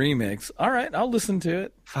Thug remix. All right, I'll listen to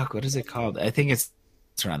it. Fuck. What is it called? I think it's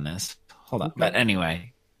 "Run This." Hold on. But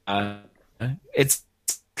anyway, it's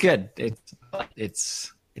good.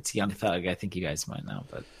 It's Young Thug. I think you guys might know,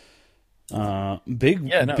 but Big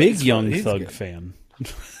he's Young he's Thug good. fan.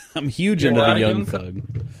 I'm huge You're into not the a Young Young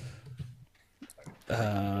Thug.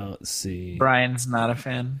 Let's see. Brian's not a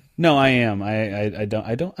fan. No, I am. I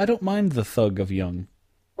don't mind the thug of Young.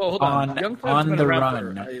 Well, hold on. Young Thug's On been the around for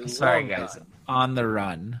a Run. Sorry, long guys. time. On the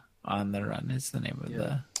Run. On the Run is the name of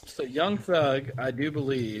the. So Young Thug, I do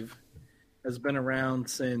believe, has been around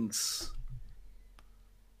since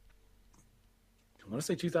I want to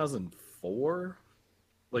say 2004.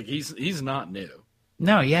 Like he's not new.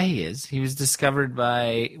 No, yeah, he is. He was discovered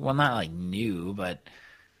by not like new, but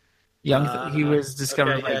he was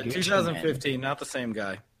discovered by Gucci 2015, not the same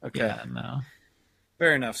guy. Okay, Yeah, no.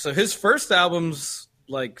 fair enough. So his first albums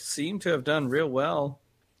seem to have done real well.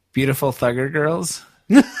 Beautiful Thugger Girls.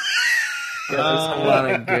 Yeah, there's a lot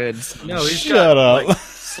of good. No, he's Shut got up.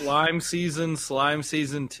 Slime Season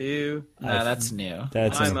 2. No, that's new.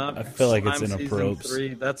 That's Climb Up, I feel like it's Slime Season inappropriate.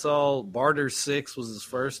 3. That's all. Barter 6 was his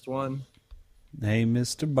first one. Hey,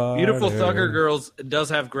 Mr. Barter. Beautiful Thugger Girls does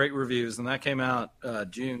have great reviews, and that came out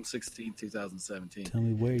June 16, 2017. Tell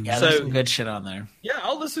me where you Yeah, So- there's some good shit on there. Yeah,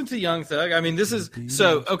 I'll listen to Young Thug. I mean, this is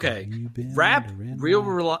so okay. Rap,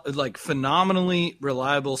 phenomenally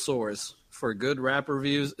reliable source for good rap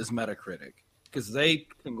reviews is Metacritic because they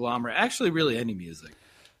conglomerate actually really any music.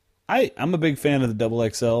 I'm a big fan of the Double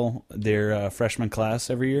XL, their freshman class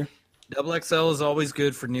every year. Double XL is always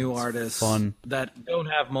good for new artists Fun. that don't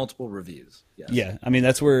have multiple reviews. Yes. Yeah, I mean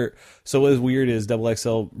that's where. So what was weird is Double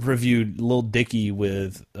XL reviewed Lil Dicky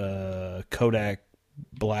with Kodak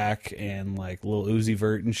Black and like Lil Uzi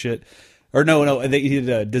Vert and shit. Or no, they did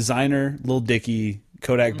a Designer, Lil Dicky,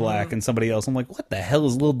 Kodak Black, and somebody else. I'm like, what the hell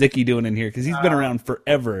is Lil Dicky doing in here? Because he's been around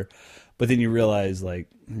forever. But then you realize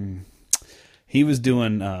he was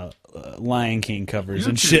doing Lion King covers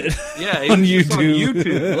and shit. Yeah, on he was just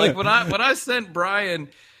YouTube. Like when I sent Brian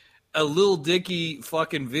a Lil Dicky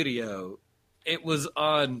fucking video, it was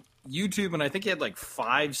on YouTube, and I think he had like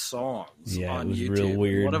 5 songs Yeah, it on was YouTube. real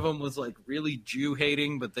weird. One of them was like really Jew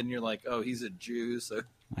hating, but then you're like, oh, he's a Jew, so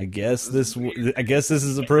I guess this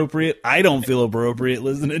is appropriate. I don't feel appropriate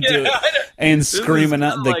listening to it I know. and is screaming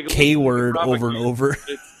out kinda the like K word over and propaganda. over.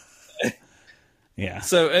 Yeah.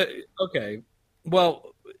 So okay,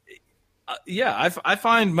 well, yeah, I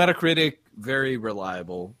find Metacritic very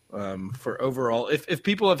reliable for overall. If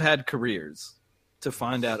people have had careers, to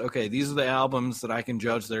find out, okay, these are the albums that I can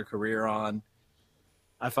judge their career on.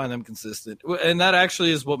 I find them consistent, and that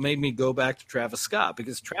actually is what made me go back to Travis Scott,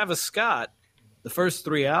 because Travis Scott, the first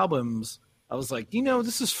 3 albums, I was like,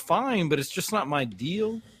 this is fine, but it's just not my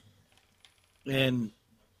deal. And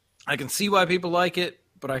I can see why people like it,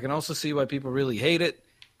 but I can also see why people really hate it.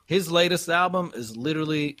 His latest album is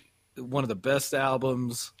literally one of the best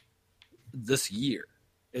albums this year.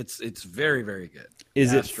 It's very, very good.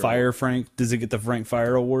 Is it Fire, Frank? Does it get the Frank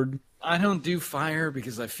Fire Award? I don't do Fire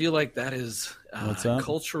because I feel like that is What's up?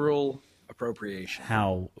 Cultural appropriation.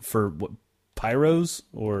 How? For what? Pyros?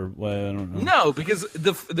 Or well, I don't know. No, because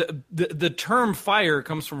the term fire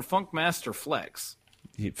comes from Funkmaster Flex,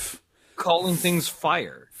 calling things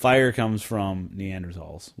fire. Fire comes from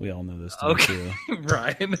Neanderthals. We all know this. Okay,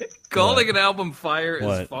 Brian. Calling an album fire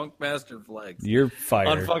What? is Funkmaster Flex. You're fired.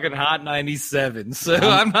 On fucking Hot 97. So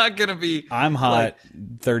I'm not going to be... I'm hot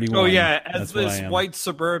 31. Oh, yeah. As That's what I this am. white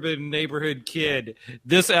suburban neighborhood kid,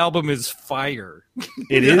 this album is fire.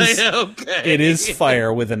 It is. Okay. It is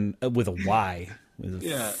fire with a Y. With a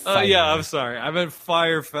Yeah. fire. Yeah, I'm sorry. I meant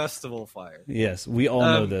Fire Festival Fire. Yes, we all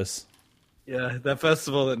know this. Yeah, that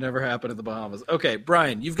festival that never happened in the Bahamas. Okay,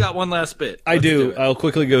 Brian, you've got one last bit. I Let's do. it. I'll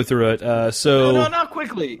quickly go through it. No, not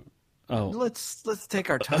quickly. Oh, Let's take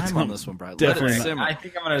our time on this one, Brian. Definitely Let it not. simmer. I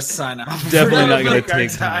think I'm going to sign off. Definitely not We're gonna take our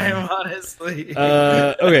take time. honestly.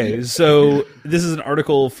 okay, so this is an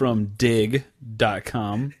article from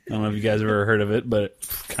dig.com. I don't know if you guys have ever heard of it, but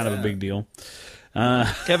it's kind of a big deal.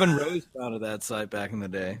 Kevin Rose founded that site back in the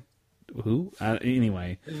day. Who?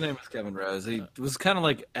 Anyway. His name was Kevin Rose. He was kind of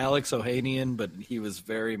like Alex Ohanian, but he was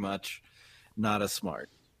very much not as smart.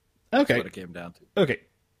 That's Okay. what it came down to. Okay.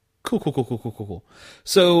 Cool.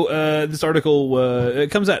 So this article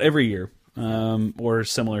it comes out every year, or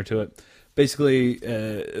similar to it. Basically,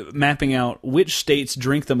 mapping out which states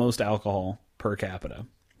drink the most alcohol per capita.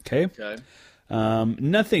 Okay. Okay.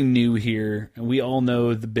 Nothing new here. We all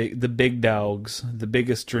know the big dogs, the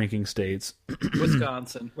biggest drinking states.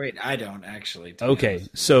 Wisconsin. Wait, I don't actually. Okay,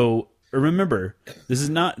 so remember, this is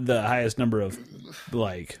not the highest number of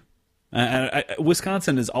like.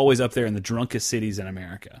 Wisconsin is always up there in the drunkest cities in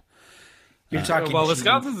America. You're talking. Well,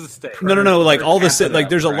 Wisconsin's a state. No. Like all the capita, like,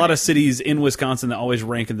 there's a lot right. of cities in Wisconsin that always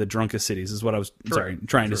rank in the drunkest cities. Is what I was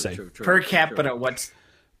trying to say. True. per capita. What's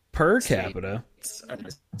Per capita,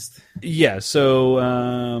 yeah. So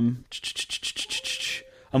I'm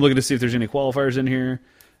looking to see if there's any qualifiers in here.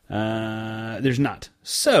 There's not.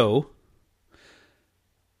 So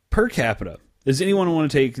per capita, does anyone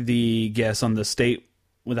want to take the guess on the state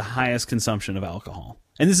with the highest consumption of alcohol?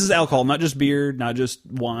 And this is alcohol, not just beer, not just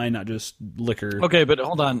wine, not just liquor. Okay, but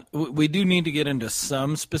hold on. We do need to get into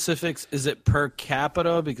some specifics. Is it per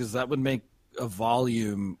capita? Because that would make a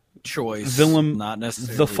volume choice Willem, not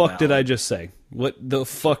necessarily the fuck did valid. I just say? What the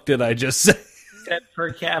fuck did I just say?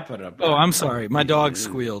 per capita? Oh, I'm sorry. My dog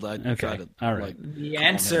squealed. I Okay, tried to. all right. The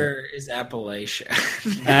answer is Appalachia.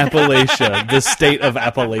 Appalachia, the state of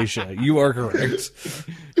Appalachia. You are correct.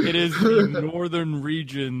 It is the northern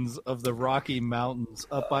regions of the Rocky Mountains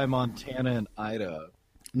up by Montana and Idaho.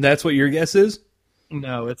 That's what your guess is?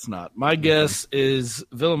 No, it's not. My guess is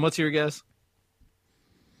Willem. What's your guess?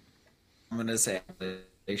 I'm going to say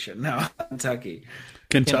Appalachia. No, Kentucky.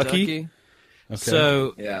 Kentucky? Okay.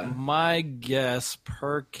 So, Yeah. my guess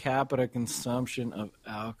per capita consumption of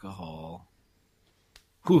alcohol.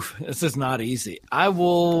 Oof, this is not easy. I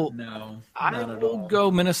will. No, I not at will all. go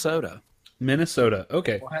Minnesota. Minnesota.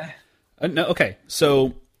 Okay. What? No, okay.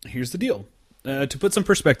 So here's the deal. To put some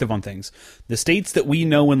perspective on things, the states that we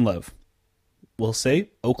know and love, we'll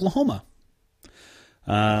say Oklahoma.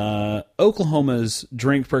 Oklahoma's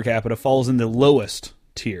drink per capita falls in the lowest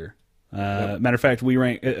tier. Matter of fact, we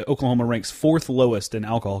rank Oklahoma ranks 4th lowest in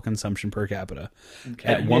alcohol consumption per capita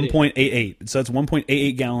at 1.88. So that's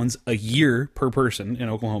 1.88 gallons a year per person in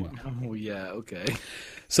Oklahoma. Oh yeah, okay.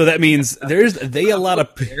 So that means there's a lot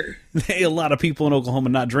of people in Oklahoma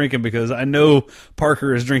not drinking, because I know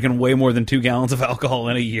Parker is drinking way more than 2 gallons of alcohol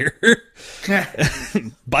in a year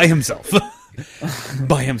by himself.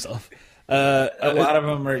 By himself. A lot of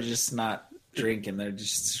them are just not drinking; they're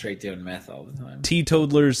just straight doing meth all the time.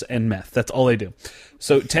 Teetotalers and meth. That's all they do.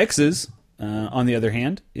 So Texas, on the other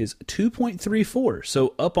hand, is 2.34.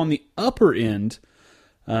 So up on the upper end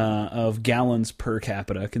of gallons per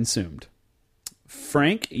capita consumed.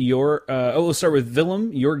 Frank, we'll start with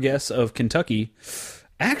Willem. Your guess of Kentucky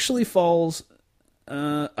actually falls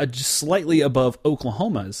just slightly above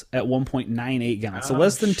Oklahoma's at 1.98 gallons, so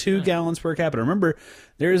less than 2 gallons per capita. Remember,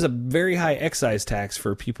 there is a very high excise tax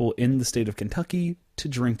for people in the state of Kentucky to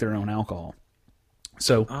drink their own alcohol.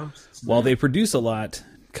 So while they produce a lot,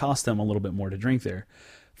 it costs them a little bit more to drink there.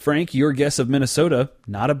 Frank, your guess of Minnesota,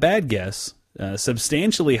 not a bad guess.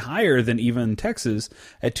 Substantially higher than even Texas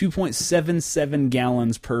at 2.77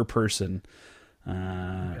 gallons per person.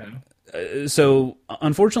 So,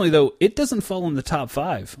 unfortunately, though, it doesn't fall in the top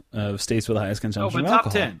 5 of states with the highest consumption of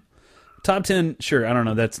alcohol. Top 10. Top 10, sure. I don't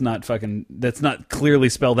know. That's not clearly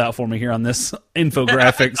spelled out for me here on this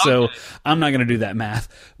infographic, so I'm not going to do that math.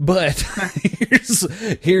 But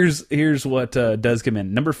here's what does come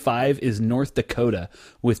in. Number 5 is North Dakota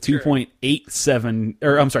with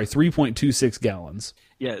 3.26 gallons.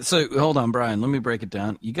 Yeah, so hold on, Brian. Let me break it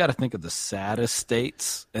down. You got to think of the saddest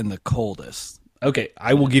states and the coldest. Okay,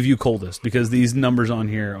 I will give you coldest because these numbers on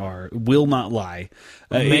here will not lie.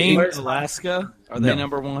 Maine, Alaska, are they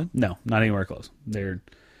number 1? No, not anywhere close. They're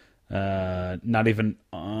not even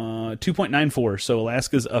 2.94. So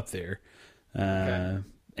Alaska's up there, and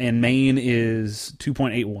Maine is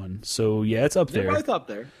 2.81. So yeah, it's up there. They're both up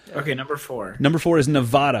there. Okay, number 4. Number 4 is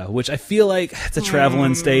Nevada, which I feel like it's a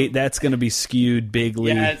traveling state. That's going to be skewed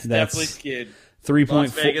bigly. Yeah, it's definitely skewed. 3.4.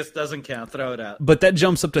 Las Vegas doesn't count. Throw it out. But that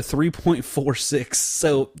jumps up to 3.46,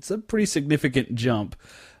 so it's a pretty significant jump.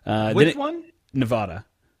 Which one? Nevada.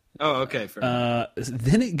 Oh, okay. Fair enough.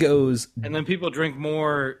 Then it goes... And then people drink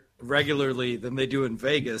more regularly than they do in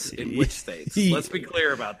Vegas in which states? Let's be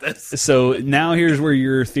clear about this. So now here's where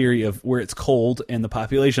your theory of where it's cold and the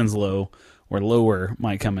population's low or lower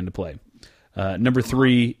might come into play. Number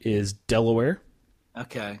 3 is Delaware.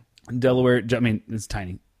 Okay. Delaware, I mean, it's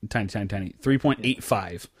tiny.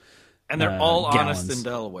 3.85. And they're all gallons. honest in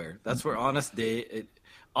Delaware. That's where Honest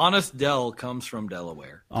Del comes from,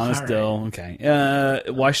 Delaware. Honest Del, okay.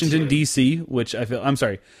 Washington, D.C., which I'm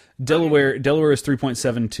sorry. Delaware is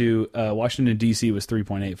 3.72. Washington, D.C. was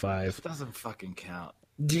 3.85. Doesn't fucking count.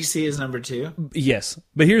 DC is number 2. Yes,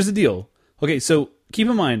 but here's the deal. Okay, so keep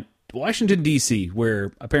in mind, Washington, D.C.,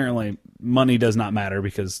 where apparently money does not matter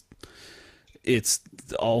because it's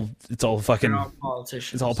all fucking... They're all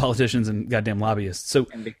politicians. It's all politicians and goddamn lobbyists. So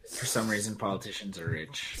And because for some reason politicians are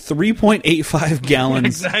rich. 3.85 gallons.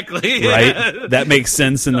 Exactly. Right? That makes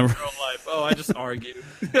sense in the... Real life. Oh, I just argue.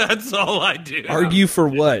 That's all I do. Argue for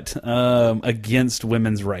what? Against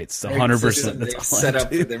women's rights. 100%. That's all set I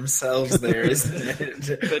up do. for themselves there, isn't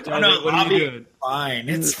it? What are you doing? Fine.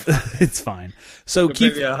 It's fine. It's fine. So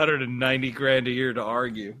keep Maybe $190,000 a year to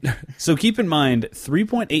argue. so keep in mind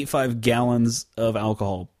 3.85 gallons of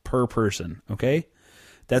alcohol per person, okay?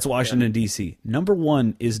 That's Washington D.C. Number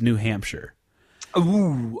 1 is New Hampshire.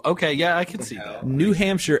 Ooh, okay, yeah, I can see that. New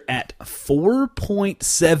Hampshire at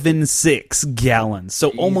 4.76 gallons. So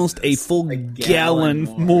almost a full gallon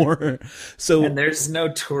more. So And there's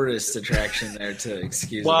no tourist attraction there to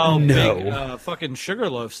excuse Well, it. No. big, fucking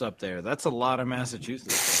Sugarloaf's up there. That's a lot of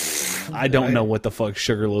Massachusetts. I don't know what the fuck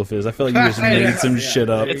Sugarloaf is. I feel like you just made some shit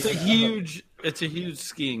up. It's a huge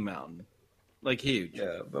skiing mountain. Like huge.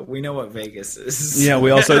 Yeah, but we know what Vegas is. Yeah, I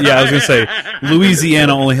was gonna say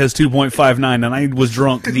Louisiana only has 2.59, and I was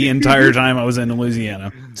drunk the entire time I was in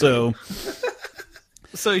Louisiana. So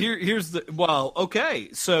here's the okay.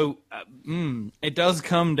 So it does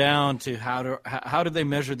come down to how do they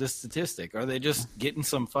measure this statistic? Are they just getting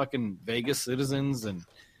some fucking Vegas citizens and?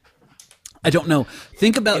 I don't know.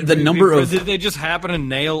 Think about the number of. Did they just happen to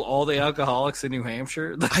nail all the alcoholics in New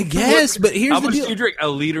Hampshire? I guess, but here's how the much deal. do you drink? A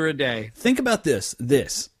liter a day. Think about this.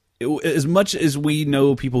 As much as we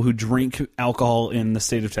know people who drink alcohol in the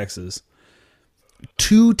state of Texas,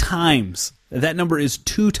 2 times that number is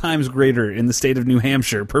 2 times greater in the state of New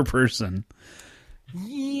Hampshire per person.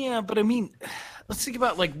 Yeah, but I mean, let's think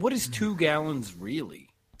about what is 2 gallons really?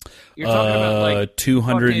 You're talking about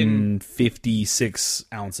 256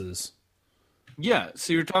 ounces. Yeah,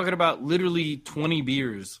 so you're talking about literally 20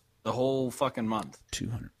 beers the whole fucking month.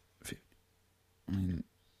 250. I mean,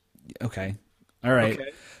 okay. All right. Okay.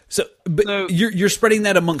 So So- you're spreading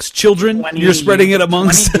that amongst children. You're spreading it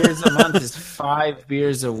amongst 20 beers a month is 5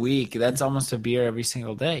 beers a week. That's almost a beer every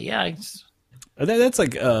single day. Yeah, that's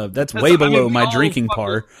way below my drinking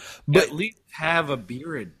par. But at least have a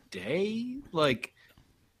beer a day,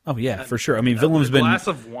 oh yeah, for sure. I mean, a Willem's been glass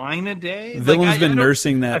of wine a day. Willem's been I don't-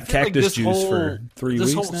 nursing I that feel like cactus this juice for 3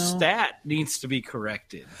 this weeks whole now. stat needs to be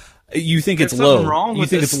corrected. You think it's There's something low? wrong You with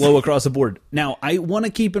think this. it's low across the board? Now, I want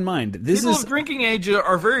to keep in mind this People is. of drinking age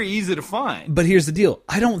are very easy to find. But here's the deal.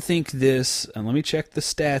 I don't think this. And let me check the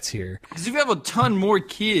stats here. Because if you have a ton more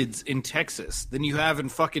kids in Texas than you have in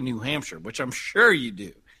fucking New Hampshire, which I'm sure you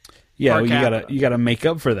do. Yeah, per well, capita. you gotta make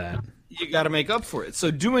up for that. You got to make up for it.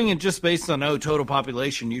 So doing it just based on total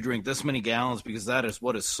population, you drink this many gallons because that is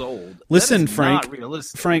what is sold. Listen, that is Frank. not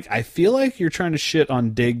realistic. Frank, I feel like you're trying to shit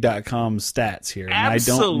on Dig.com's stats here. And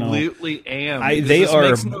Absolutely I don't know. am. They this are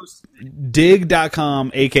makes no s-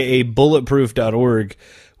 Dig.com, aka bulletproof.org,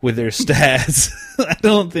 with their stats. I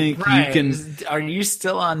don't think Brian, you can. are you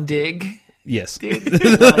still on Dig? Yes. Dude,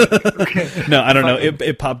 No, I don't know.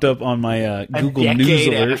 It popped up on my Google News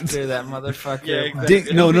alert. after that motherfucker. Yeah, exactly.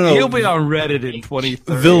 Dig, no. He'll be on Reddit in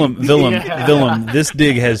 2030. Willem. This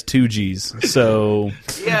Dig has 2 G's, so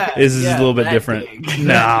Yeah, this is a little bit that different. Dig.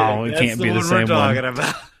 No, it That's can't be the one same we're talking one.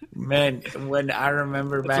 about. Man, when I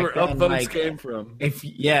remember That's back where then, upvotes like, came from. if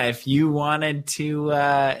you wanted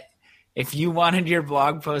to, if you wanted your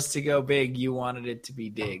blog post to go big, you wanted it to be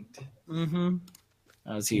digged. Mm-hmm.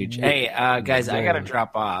 That was huge. Hey, guys, I gotta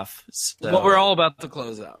drop off. So But we're all about to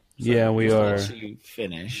close out. Yeah, we I'll are. let you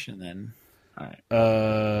finish, and then all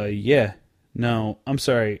right. Yeah. No, I'm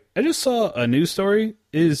sorry. I just saw a news story.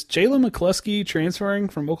 Is Jalen McCluskey transferring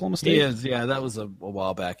from Oklahoma State? He is. Yeah, that was a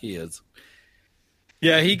while back. He is.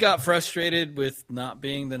 Yeah, he got frustrated with not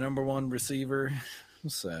being the number one receiver.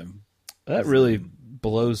 So That really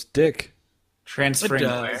blows dick. Transferring it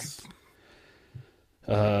where? does.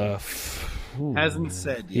 Ooh. Hasn't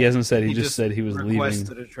said yet. He hasn't said. He just said he was requested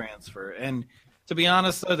leaving. a transfer. And to be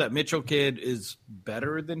honest, though, that Mitchell kid is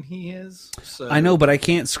better than he is. So I know, but I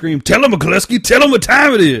can't scream, "Tell him, McCluskey! Tell him what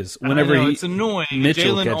time it is!" Whenever I know, it's annoying.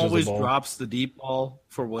 Mitchell Jalen catches always the ball. drops the deep ball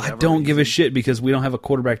for whatever. I don't give a reason. shit because we don't have a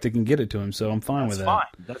quarterback that can get it to him, so I'm fine That's with that.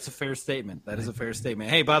 fine. That's a fair statement. That is a fair statement.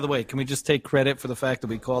 Hey, by the way, can we just take credit for the fact that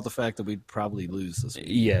we called the fact that we'd probably lose this week?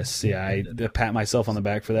 Yes, yeah, I pat myself on the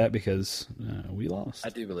back for that because we lost. I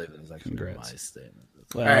do believe that was actually Congrats. my statement.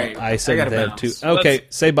 Well, All right, I said I gotta that too. bounce. Okay,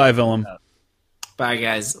 say bye, Willem. Bye,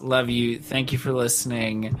 guys. Love you. Thank you for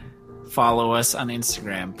listening. Follow us on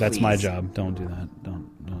Instagram. That's my please. job. Don't do that.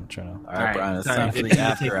 Don't try to. All right, Brian, it's Sorry. time for You the take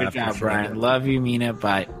after your job, show. Brian. Love you, Mina.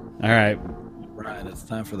 Bye. All right. Brian, it's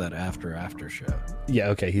time for that after show. Yeah.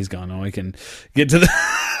 Okay. He's gone. Now we can get to the.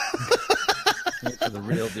 Get to the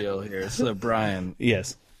real deal here. So, Brian,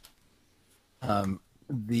 Yes.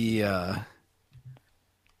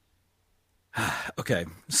 okay,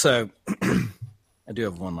 so I do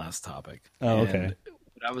have one last topic. Oh, okay. And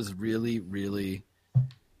what I was really, really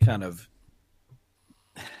kind of,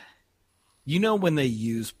 when they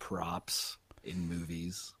use props in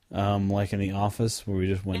movies. Like in The Office, where we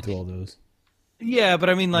just went through all those. Yeah, but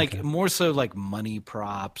I mean, like more so like money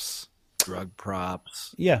props, drug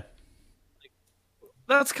props. Yeah.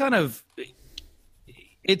 That's kind of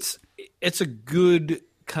it's a good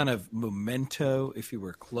kind of memento if you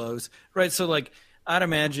were close, right? So like I'd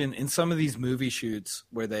imagine in some of these movie shoots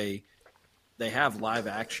where they have live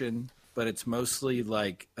action, but it's mostly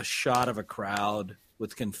like a shot of a crowd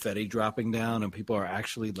with confetti dropping down and people are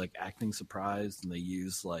actually like acting surprised and they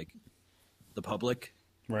use like the public,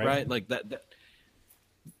 right? Like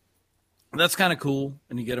that's kind of cool,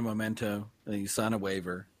 and you get a memento and you sign a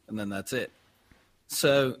waiver and then that's it.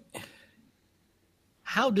 So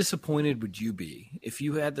how disappointed would you be if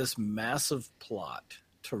you had this massive plot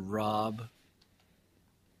to rob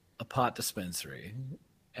a pot dispensary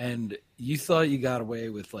and you thought you got away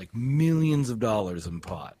with like millions of dollars in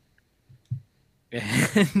pot?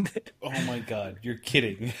 And Oh my God, you're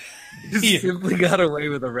kidding. you simply got away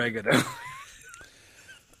with oregano.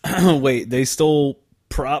 Wait, they stole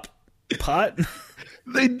prop pot?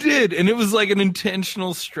 They did, and it was like an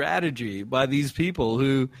intentional strategy by these people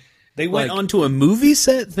who They went Like- onto a movie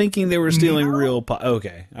set thinking they were stealing real pot.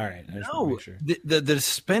 Okay, all right. I just want to make sure. the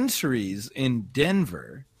dispensaries in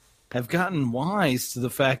Denver have gotten wise to the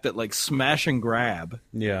fact that like smash and grab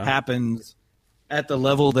Yeah. happens at the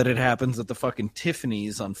level that it happens at the fucking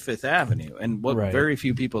Tiffany's on Fifth Avenue. And what Right. very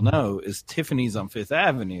few people know is Tiffany's on Fifth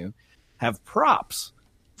Avenue have props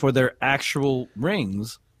for their actual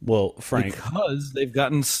rings Well, Frank, because they've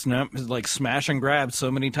gotten like smash and grab so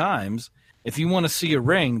many times. If you want to see a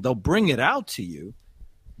ring, they'll bring it out to you,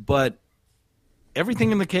 but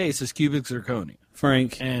everything in the case is cubic zirconia,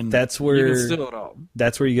 Frank, and that's you where can steal it all.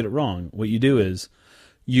 that's where you get it wrong. What you do is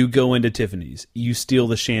you go into Tiffany's, you steal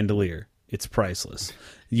the chandelier. It's priceless.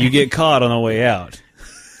 You get caught on the way out.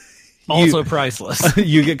 Also priceless.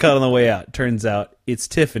 You get caught on the way out. Turns out it's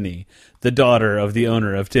Tiffany, the daughter of the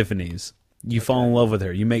owner of Tiffany's. You fall in love with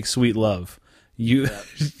her. You make sweet love. You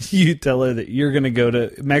you tell her that you're going to go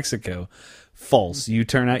to Mexico. False. You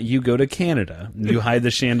turn out you go to Canada. You hide the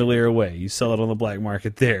chandelier away. You sell it on the black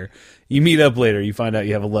market there. You meet up later. You find out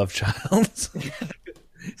you have a love child.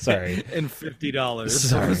 Sorry. And $50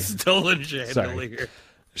 Sorry. for a stolen chandelier.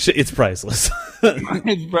 It's priceless.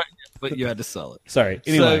 but you had to sell it. Sorry.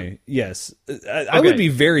 Anyway, yes, I would be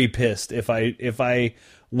very pissed if I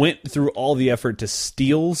went through all the effort to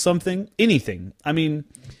steal something, anything. I mean,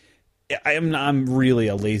 I'm really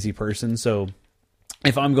a lazy person, so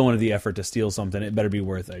if I'm going to the effort to steal something, it better be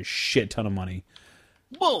worth a shit ton of money.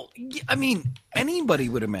 Well, I mean, anybody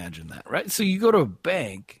would imagine that, right? So you go to a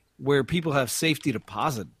bank where people have safety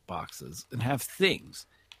deposit boxes and have things.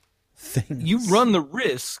 You run the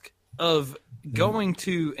risk of going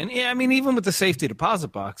to, and I mean, even with the safety deposit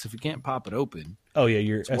box, if you can't pop it open, oh yeah,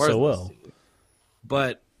 you're SOL.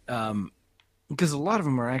 But because a lot of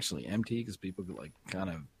them are actually empty, because people get like kind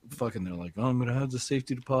of fucking, they're like, oh, I'm gonna have the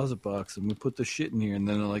safety deposit box and we put the shit in here, and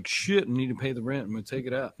then they're like, shit, I need to pay the rent, I'm gonna take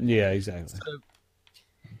it out. Yeah, exactly. So,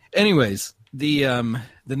 anyways, the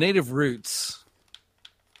Native Roots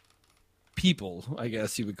people, I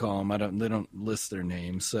guess you would call them. They don't list their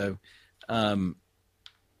names. So,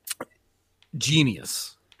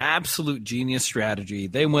 genius, absolute genius strategy.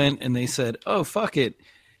 They went and they said, "Oh, fuck it.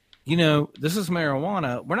 You know, this is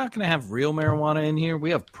marijuana. We're not going to have real marijuana in here.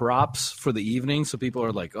 We have props for the evening, so people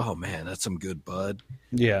are like, oh man, that's some good bud.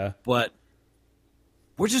 Yeah, but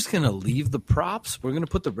we're just going to leave the props. We're going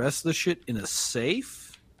to put the rest of the shit in a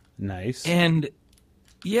safe." Nice. And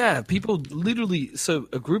yeah, people literally, so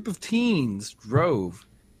a group of teens drove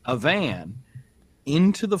a van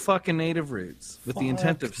into the fucking Native Roots with the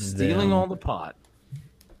intent of stealing all the pot,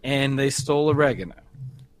 and they stole oregano.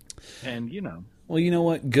 And, you know. Well, you know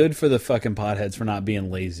what? Good for the fucking potheads for not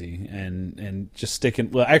being lazy and just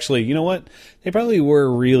sticking. Well, actually, you know what? They probably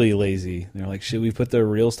were really lazy. They're like, should we put the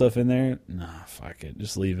real stuff in there? Nah, fuck it.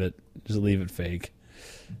 Just leave it. Just leave it fake.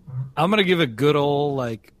 I'm going to give a good old,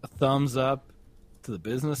 like, a thumbs up to the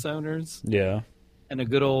business owners. Yeah. And a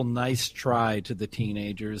good old nice try to the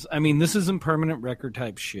teenagers. I mean, this isn't permanent record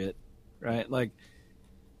type shit, right? Like,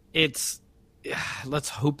 it's, let's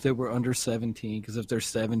hope they were under 17, because if they're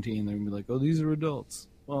 17, they're going to be like, oh, these are adults.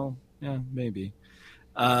 Well, yeah, maybe.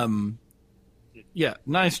 Yeah,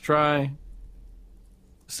 nice try.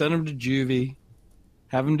 Send them to juvie.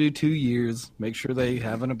 Have them do 2 years. Make sure they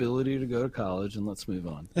have an ability to go to college, and let's move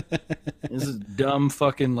on. This is dumb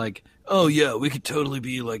fucking like, oh yeah, we could totally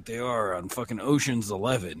be like they are on fucking Ocean's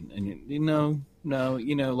 11, and you know,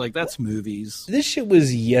 like that's movies. This shit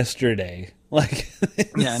was yesterday. Like,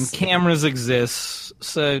 yeah, and cameras exist,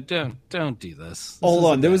 so don't do this. Hold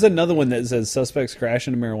on, there was another one that says suspects crash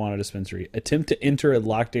into marijuana dispensary, attempt to enter a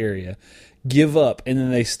locked area, give up, and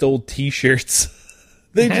then they stole T-shirts.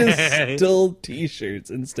 They just stole T-shirts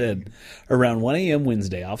instead. Around 1 a.m.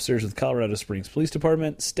 Wednesday, officers with Colorado Springs Police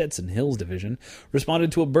Department, Stetson Hills Division,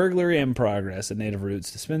 responded to a burglary in progress at Native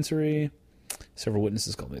Roots Dispensary. Several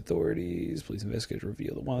witnesses called the authorities. Police investigators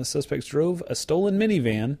revealed that one of the suspects drove a stolen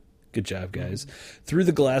minivan, good job, guys, through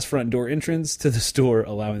the glass front door entrance to the store,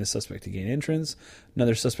 allowing the suspect to gain entrance.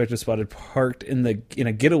 Another suspect was spotted parked in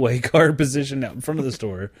a getaway car position out in front of the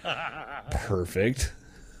store. Perfect.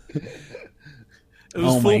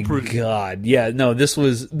 Oh my god! Yeah, no, this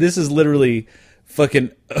is literally fucking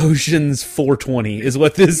Ocean's 420 is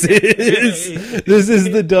what this is. This is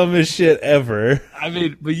the dumbest shit ever. I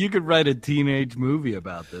mean, but you could write a teenage movie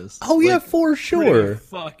about this. Oh yeah, like, for sure.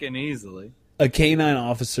 Fucking easily. A K-9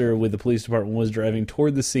 officer with the police department was driving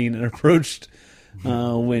toward the scene and approached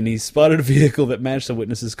when he spotted a vehicle that matched the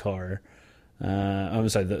witness's car. I'm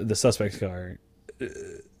sorry, the suspect's car.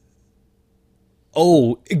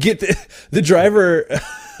 The driver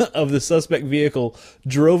of the suspect vehicle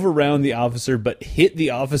drove around the officer but hit the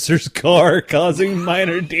officer's car, causing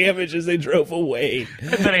minor damage as they drove away.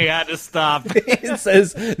 And then he had to stop. It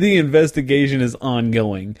says the investigation is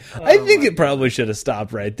ongoing. I think it probably should have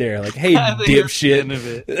stopped right there. Like, hey,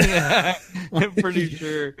 dipshit. Yeah, I'm pretty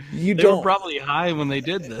sure they were probably high when they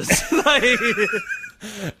did this.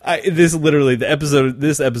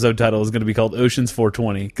 This episode title is going to be called Ocean's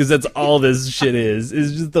 420 because that's all this shit is.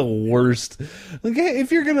 It's just the worst. Like, hey,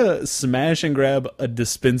 if you're gonna smash and grab a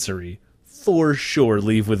dispensary, for sure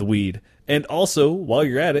leave with weed. And also, while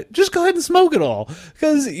you're at it, just go ahead and smoke it all,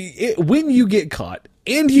 because when you get caught,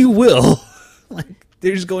 and you will, like,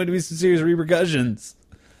 there's going to be some serious repercussions.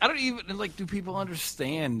 I don't even do people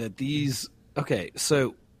understand that these? Okay,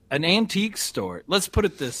 so an antique store. Let's put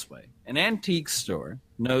it this way. An antique store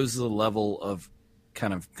knows the level of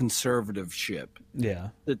kind of conservativeship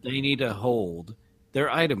that they need to hold their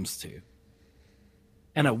items to.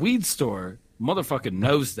 And a weed store motherfucker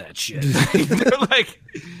knows that shit. They're like,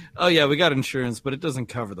 oh yeah, we got insurance, but it doesn't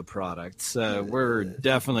cover the product, so we're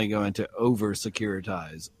definitely going to over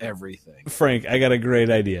securitize everything. Frank, I got a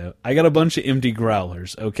great idea. I got a bunch of empty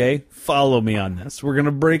growlers. Okay, follow me on this. We're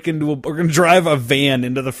gonna we're gonna drive a van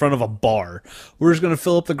into the front of a bar. We're just gonna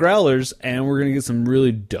fill up the growlers, and we're gonna get some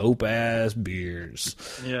really dope ass beers.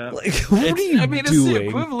 Yeah, like what are you doing? It's the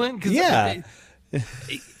equivalent. Cause yeah,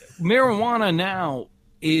 marijuana now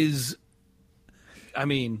is. I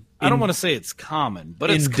mean, I don't want to say it's common, but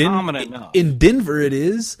it's common enough. In Denver, it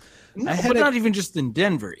is. No, but not even just in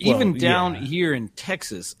Denver. Even down here in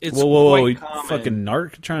Texas, it's quite common. Fucking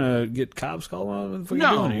narc trying to get cops called on? What the fuck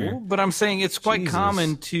are you doing here? But I'm saying it's quite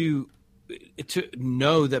common to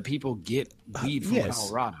know that people get weed from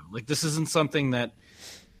Colorado. Like, this isn't something that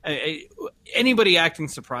anybody acting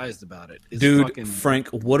surprised about it is Dude, fucking Frank,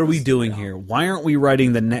 what are we doing here? Why aren't we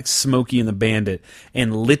writing the next Smokey and the Bandit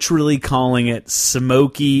and literally calling it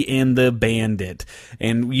Smokey and the Bandit?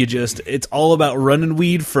 And it's all about running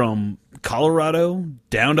weed from Colorado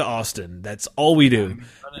down to Austin. That's all we do.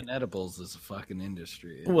 Running edibles is a fucking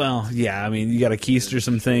industry. Well, yeah, I mean, you got to keister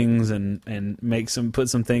some things and put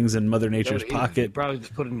some things in Mother Nature's pocket. You probably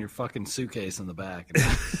just put it in your fucking suitcase in the back.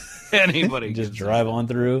 Anybody just drive on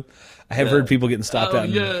through. I have heard people getting stopped out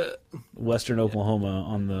in western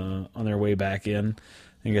Oklahoma on their way back in.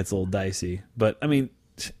 It gets a little dicey, but I mean,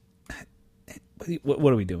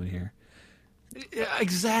 what are we doing here? Yeah,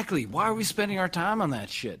 exactly. Why are we spending our time on that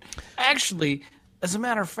shit? Actually, as a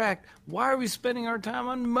matter of fact, why are we spending our time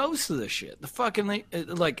on most of the shit? The fucking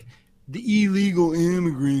like the illegal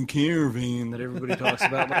immigrant caravan that everybody talks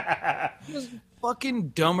about. Like, it's fucking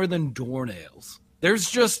dumber than doornails. There's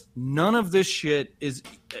just none of this shit is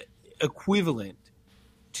equivalent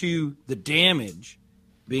to the damage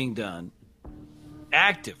being done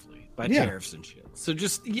actively by tariffs and shit. So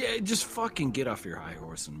just fucking get off your high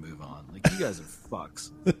horse and move on. Like, you guys are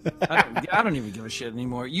fucks. I don't even give a shit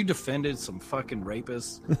anymore. You defended some fucking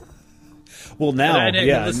rapists. Well, now,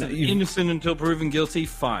 listen, innocent until proven guilty.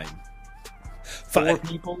 Fine. 4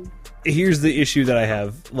 people. Here's the issue that I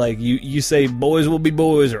have. Like, you say boys will be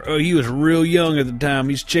boys, or he was real young at the time,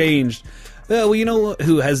 he's changed. Well, you know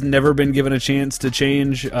who has never been given a chance to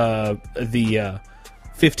change? The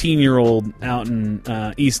 15-year-old out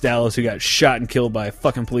in East Dallas who got shot and killed by a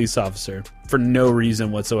fucking police officer for no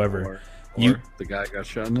reason whatsoever. Or the guy got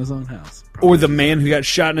shot in his own house. Or the man who got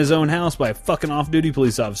shot in his own house by a fucking off-duty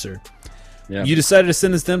police officer. Yeah. You decided to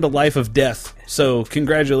sentence them to life of death. So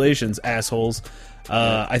congratulations, assholes.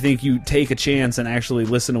 I think you take a chance and actually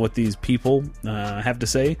listen to what these people have to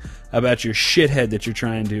say about your shithead that you're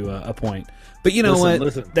trying to appoint. But you know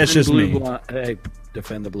what? That's just me. Hey,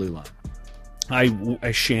 defend the blue line.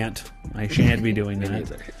 I shan't be doing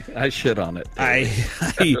that. I shit on it.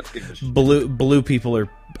 Blue people are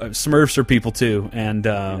Smurfs are people too, and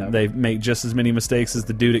they make just as many mistakes as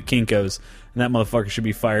the dude at Kinko's, and that motherfucker should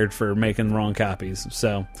be fired for making wrong copies.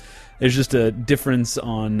 So there's just a difference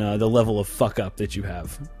on the level of fuck up that you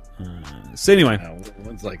have. So anyway,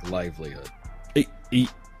 one's like livelihood.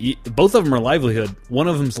 Both of them are livelihood. One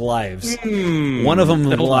of them's lives. One of them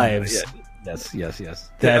lives. Yeah. Yes.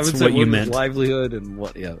 That's what you meant. Livelihood and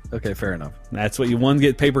what? Yeah. Okay, fair enough. That's what you. One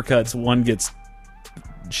get paper cuts. One gets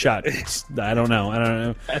shot. I don't know.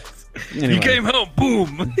 Anyway. You came home.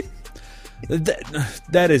 Boom.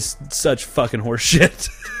 That is such fucking horse shit.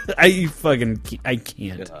 I can't.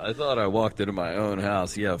 Yeah, I thought I walked into my own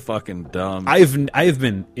house. Yeah, fucking dumb. I've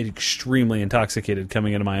been extremely intoxicated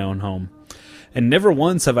coming into my own home, and never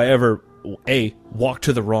once have I ever walked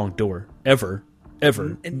to the wrong door ever.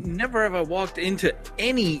 And never have I walked into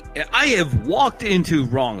any. I have walked into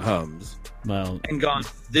wrong homes. Well, and gone,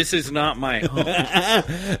 this is not my home.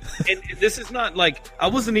 And this is not like I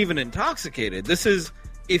wasn't even intoxicated. This is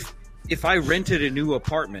if I rented a new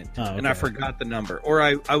apartment and I forgot the number, or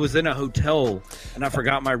I was in a hotel and I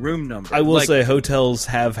forgot my room number. I will say hotels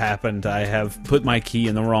have happened. I have put my key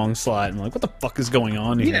in the wrong slot and I'm like, what the fuck is going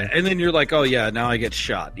on here? Yeah, and then you're like, oh yeah, now I get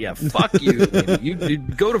shot. Yeah, fuck you. You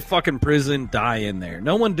go to fucking prison, die in there.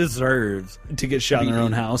 No one deserves to get shot in their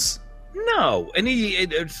own house. No, and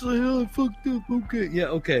it's like, oh, fucked up. Okay, yeah,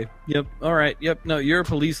 okay, yep, all right, yep. No, you're a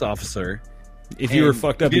police officer. If you were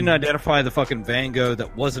fucked up, you didn't identify the fucking Van Gogh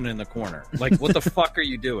that wasn't in the corner. Like, what the fuck are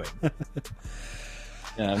you doing?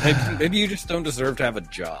 Yeah, maybe you just don't deserve to have a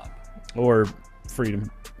job or freedom.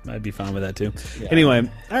 I'd be fine with that too. Yeah. Anyway,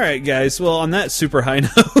 all right, guys. Well, on that super high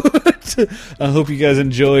note, I hope you guys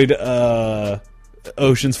enjoyed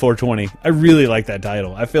Oceans 420. I really like that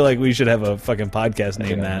title. I feel like we should have a fucking podcast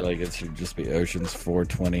name that. Like it should just be Oceans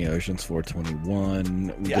 420, Oceans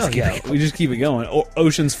 421. We just keep it going.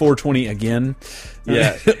 Oceans 420 again.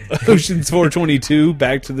 Yeah. Oceans 422,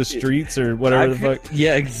 back to the streets or whatever the fuck.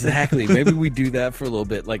 Yeah, exactly. Maybe we do that for a little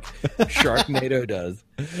bit, like Sharknado does.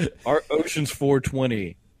 Our Oceans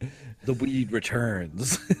 420, the weed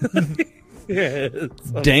returns.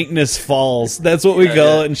 Dankness Falls. That's what we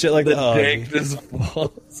call it and shit like that. Dankness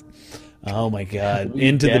Falls. Oh my god.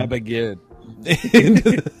 We dab again.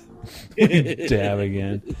 Dab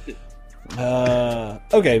again.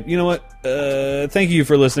 Okay, you know what? Thank you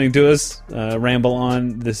for listening to us ramble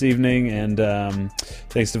on this evening, and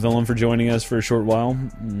thanks to Willem for joining us for a short while.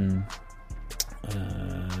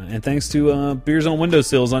 And thanks to Beers on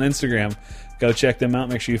Windowsills on Instagram. Go check them out.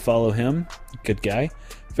 Make sure you follow him. Good guy.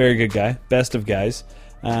 Very good guy. Best of guys.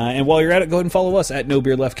 And while you're at it, go ahead and follow us at No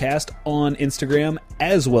Beer Left Cast on Instagram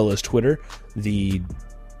as well as Twitter. The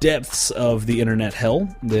depths of the internet hell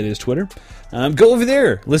that is Twitter. Go over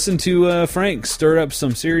there. Listen to Frank stir up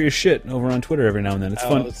some serious shit over on Twitter every now and then. It's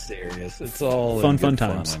fun. It's serious. It's all fun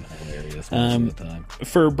times. Fun and hilarious most of the time.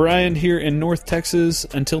 For Brian here in North Texas,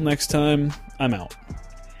 until next time, I'm out.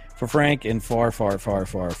 For Frank in far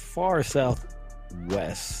southwest.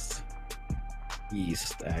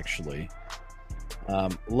 East, actually.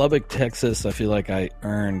 Lubbock, Texas. I feel like I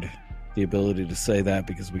earned the ability to say that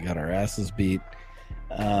because we got our asses beat.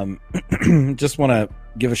 Just want to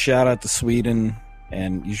give a shout out to Sweden,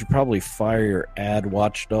 and you should probably fire your ad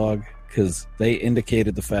watchdog because they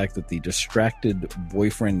indicated the fact that the distracted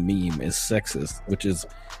boyfriend meme is sexist, which is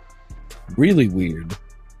really weird.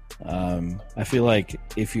 I feel like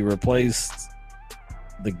if you replaced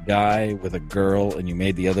the guy with a girl and you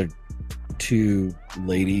made the other two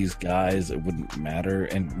ladies guys, it wouldn't matter,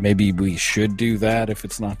 and maybe we should do that if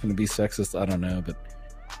it's not going to be sexist. I don't know, but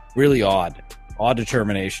really odd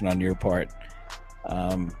determination on your part.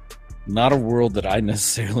 Not a world that I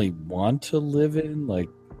necessarily want to live in, like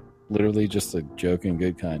literally just a joke and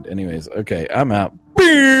good kind. Anyways, okay, I'm out.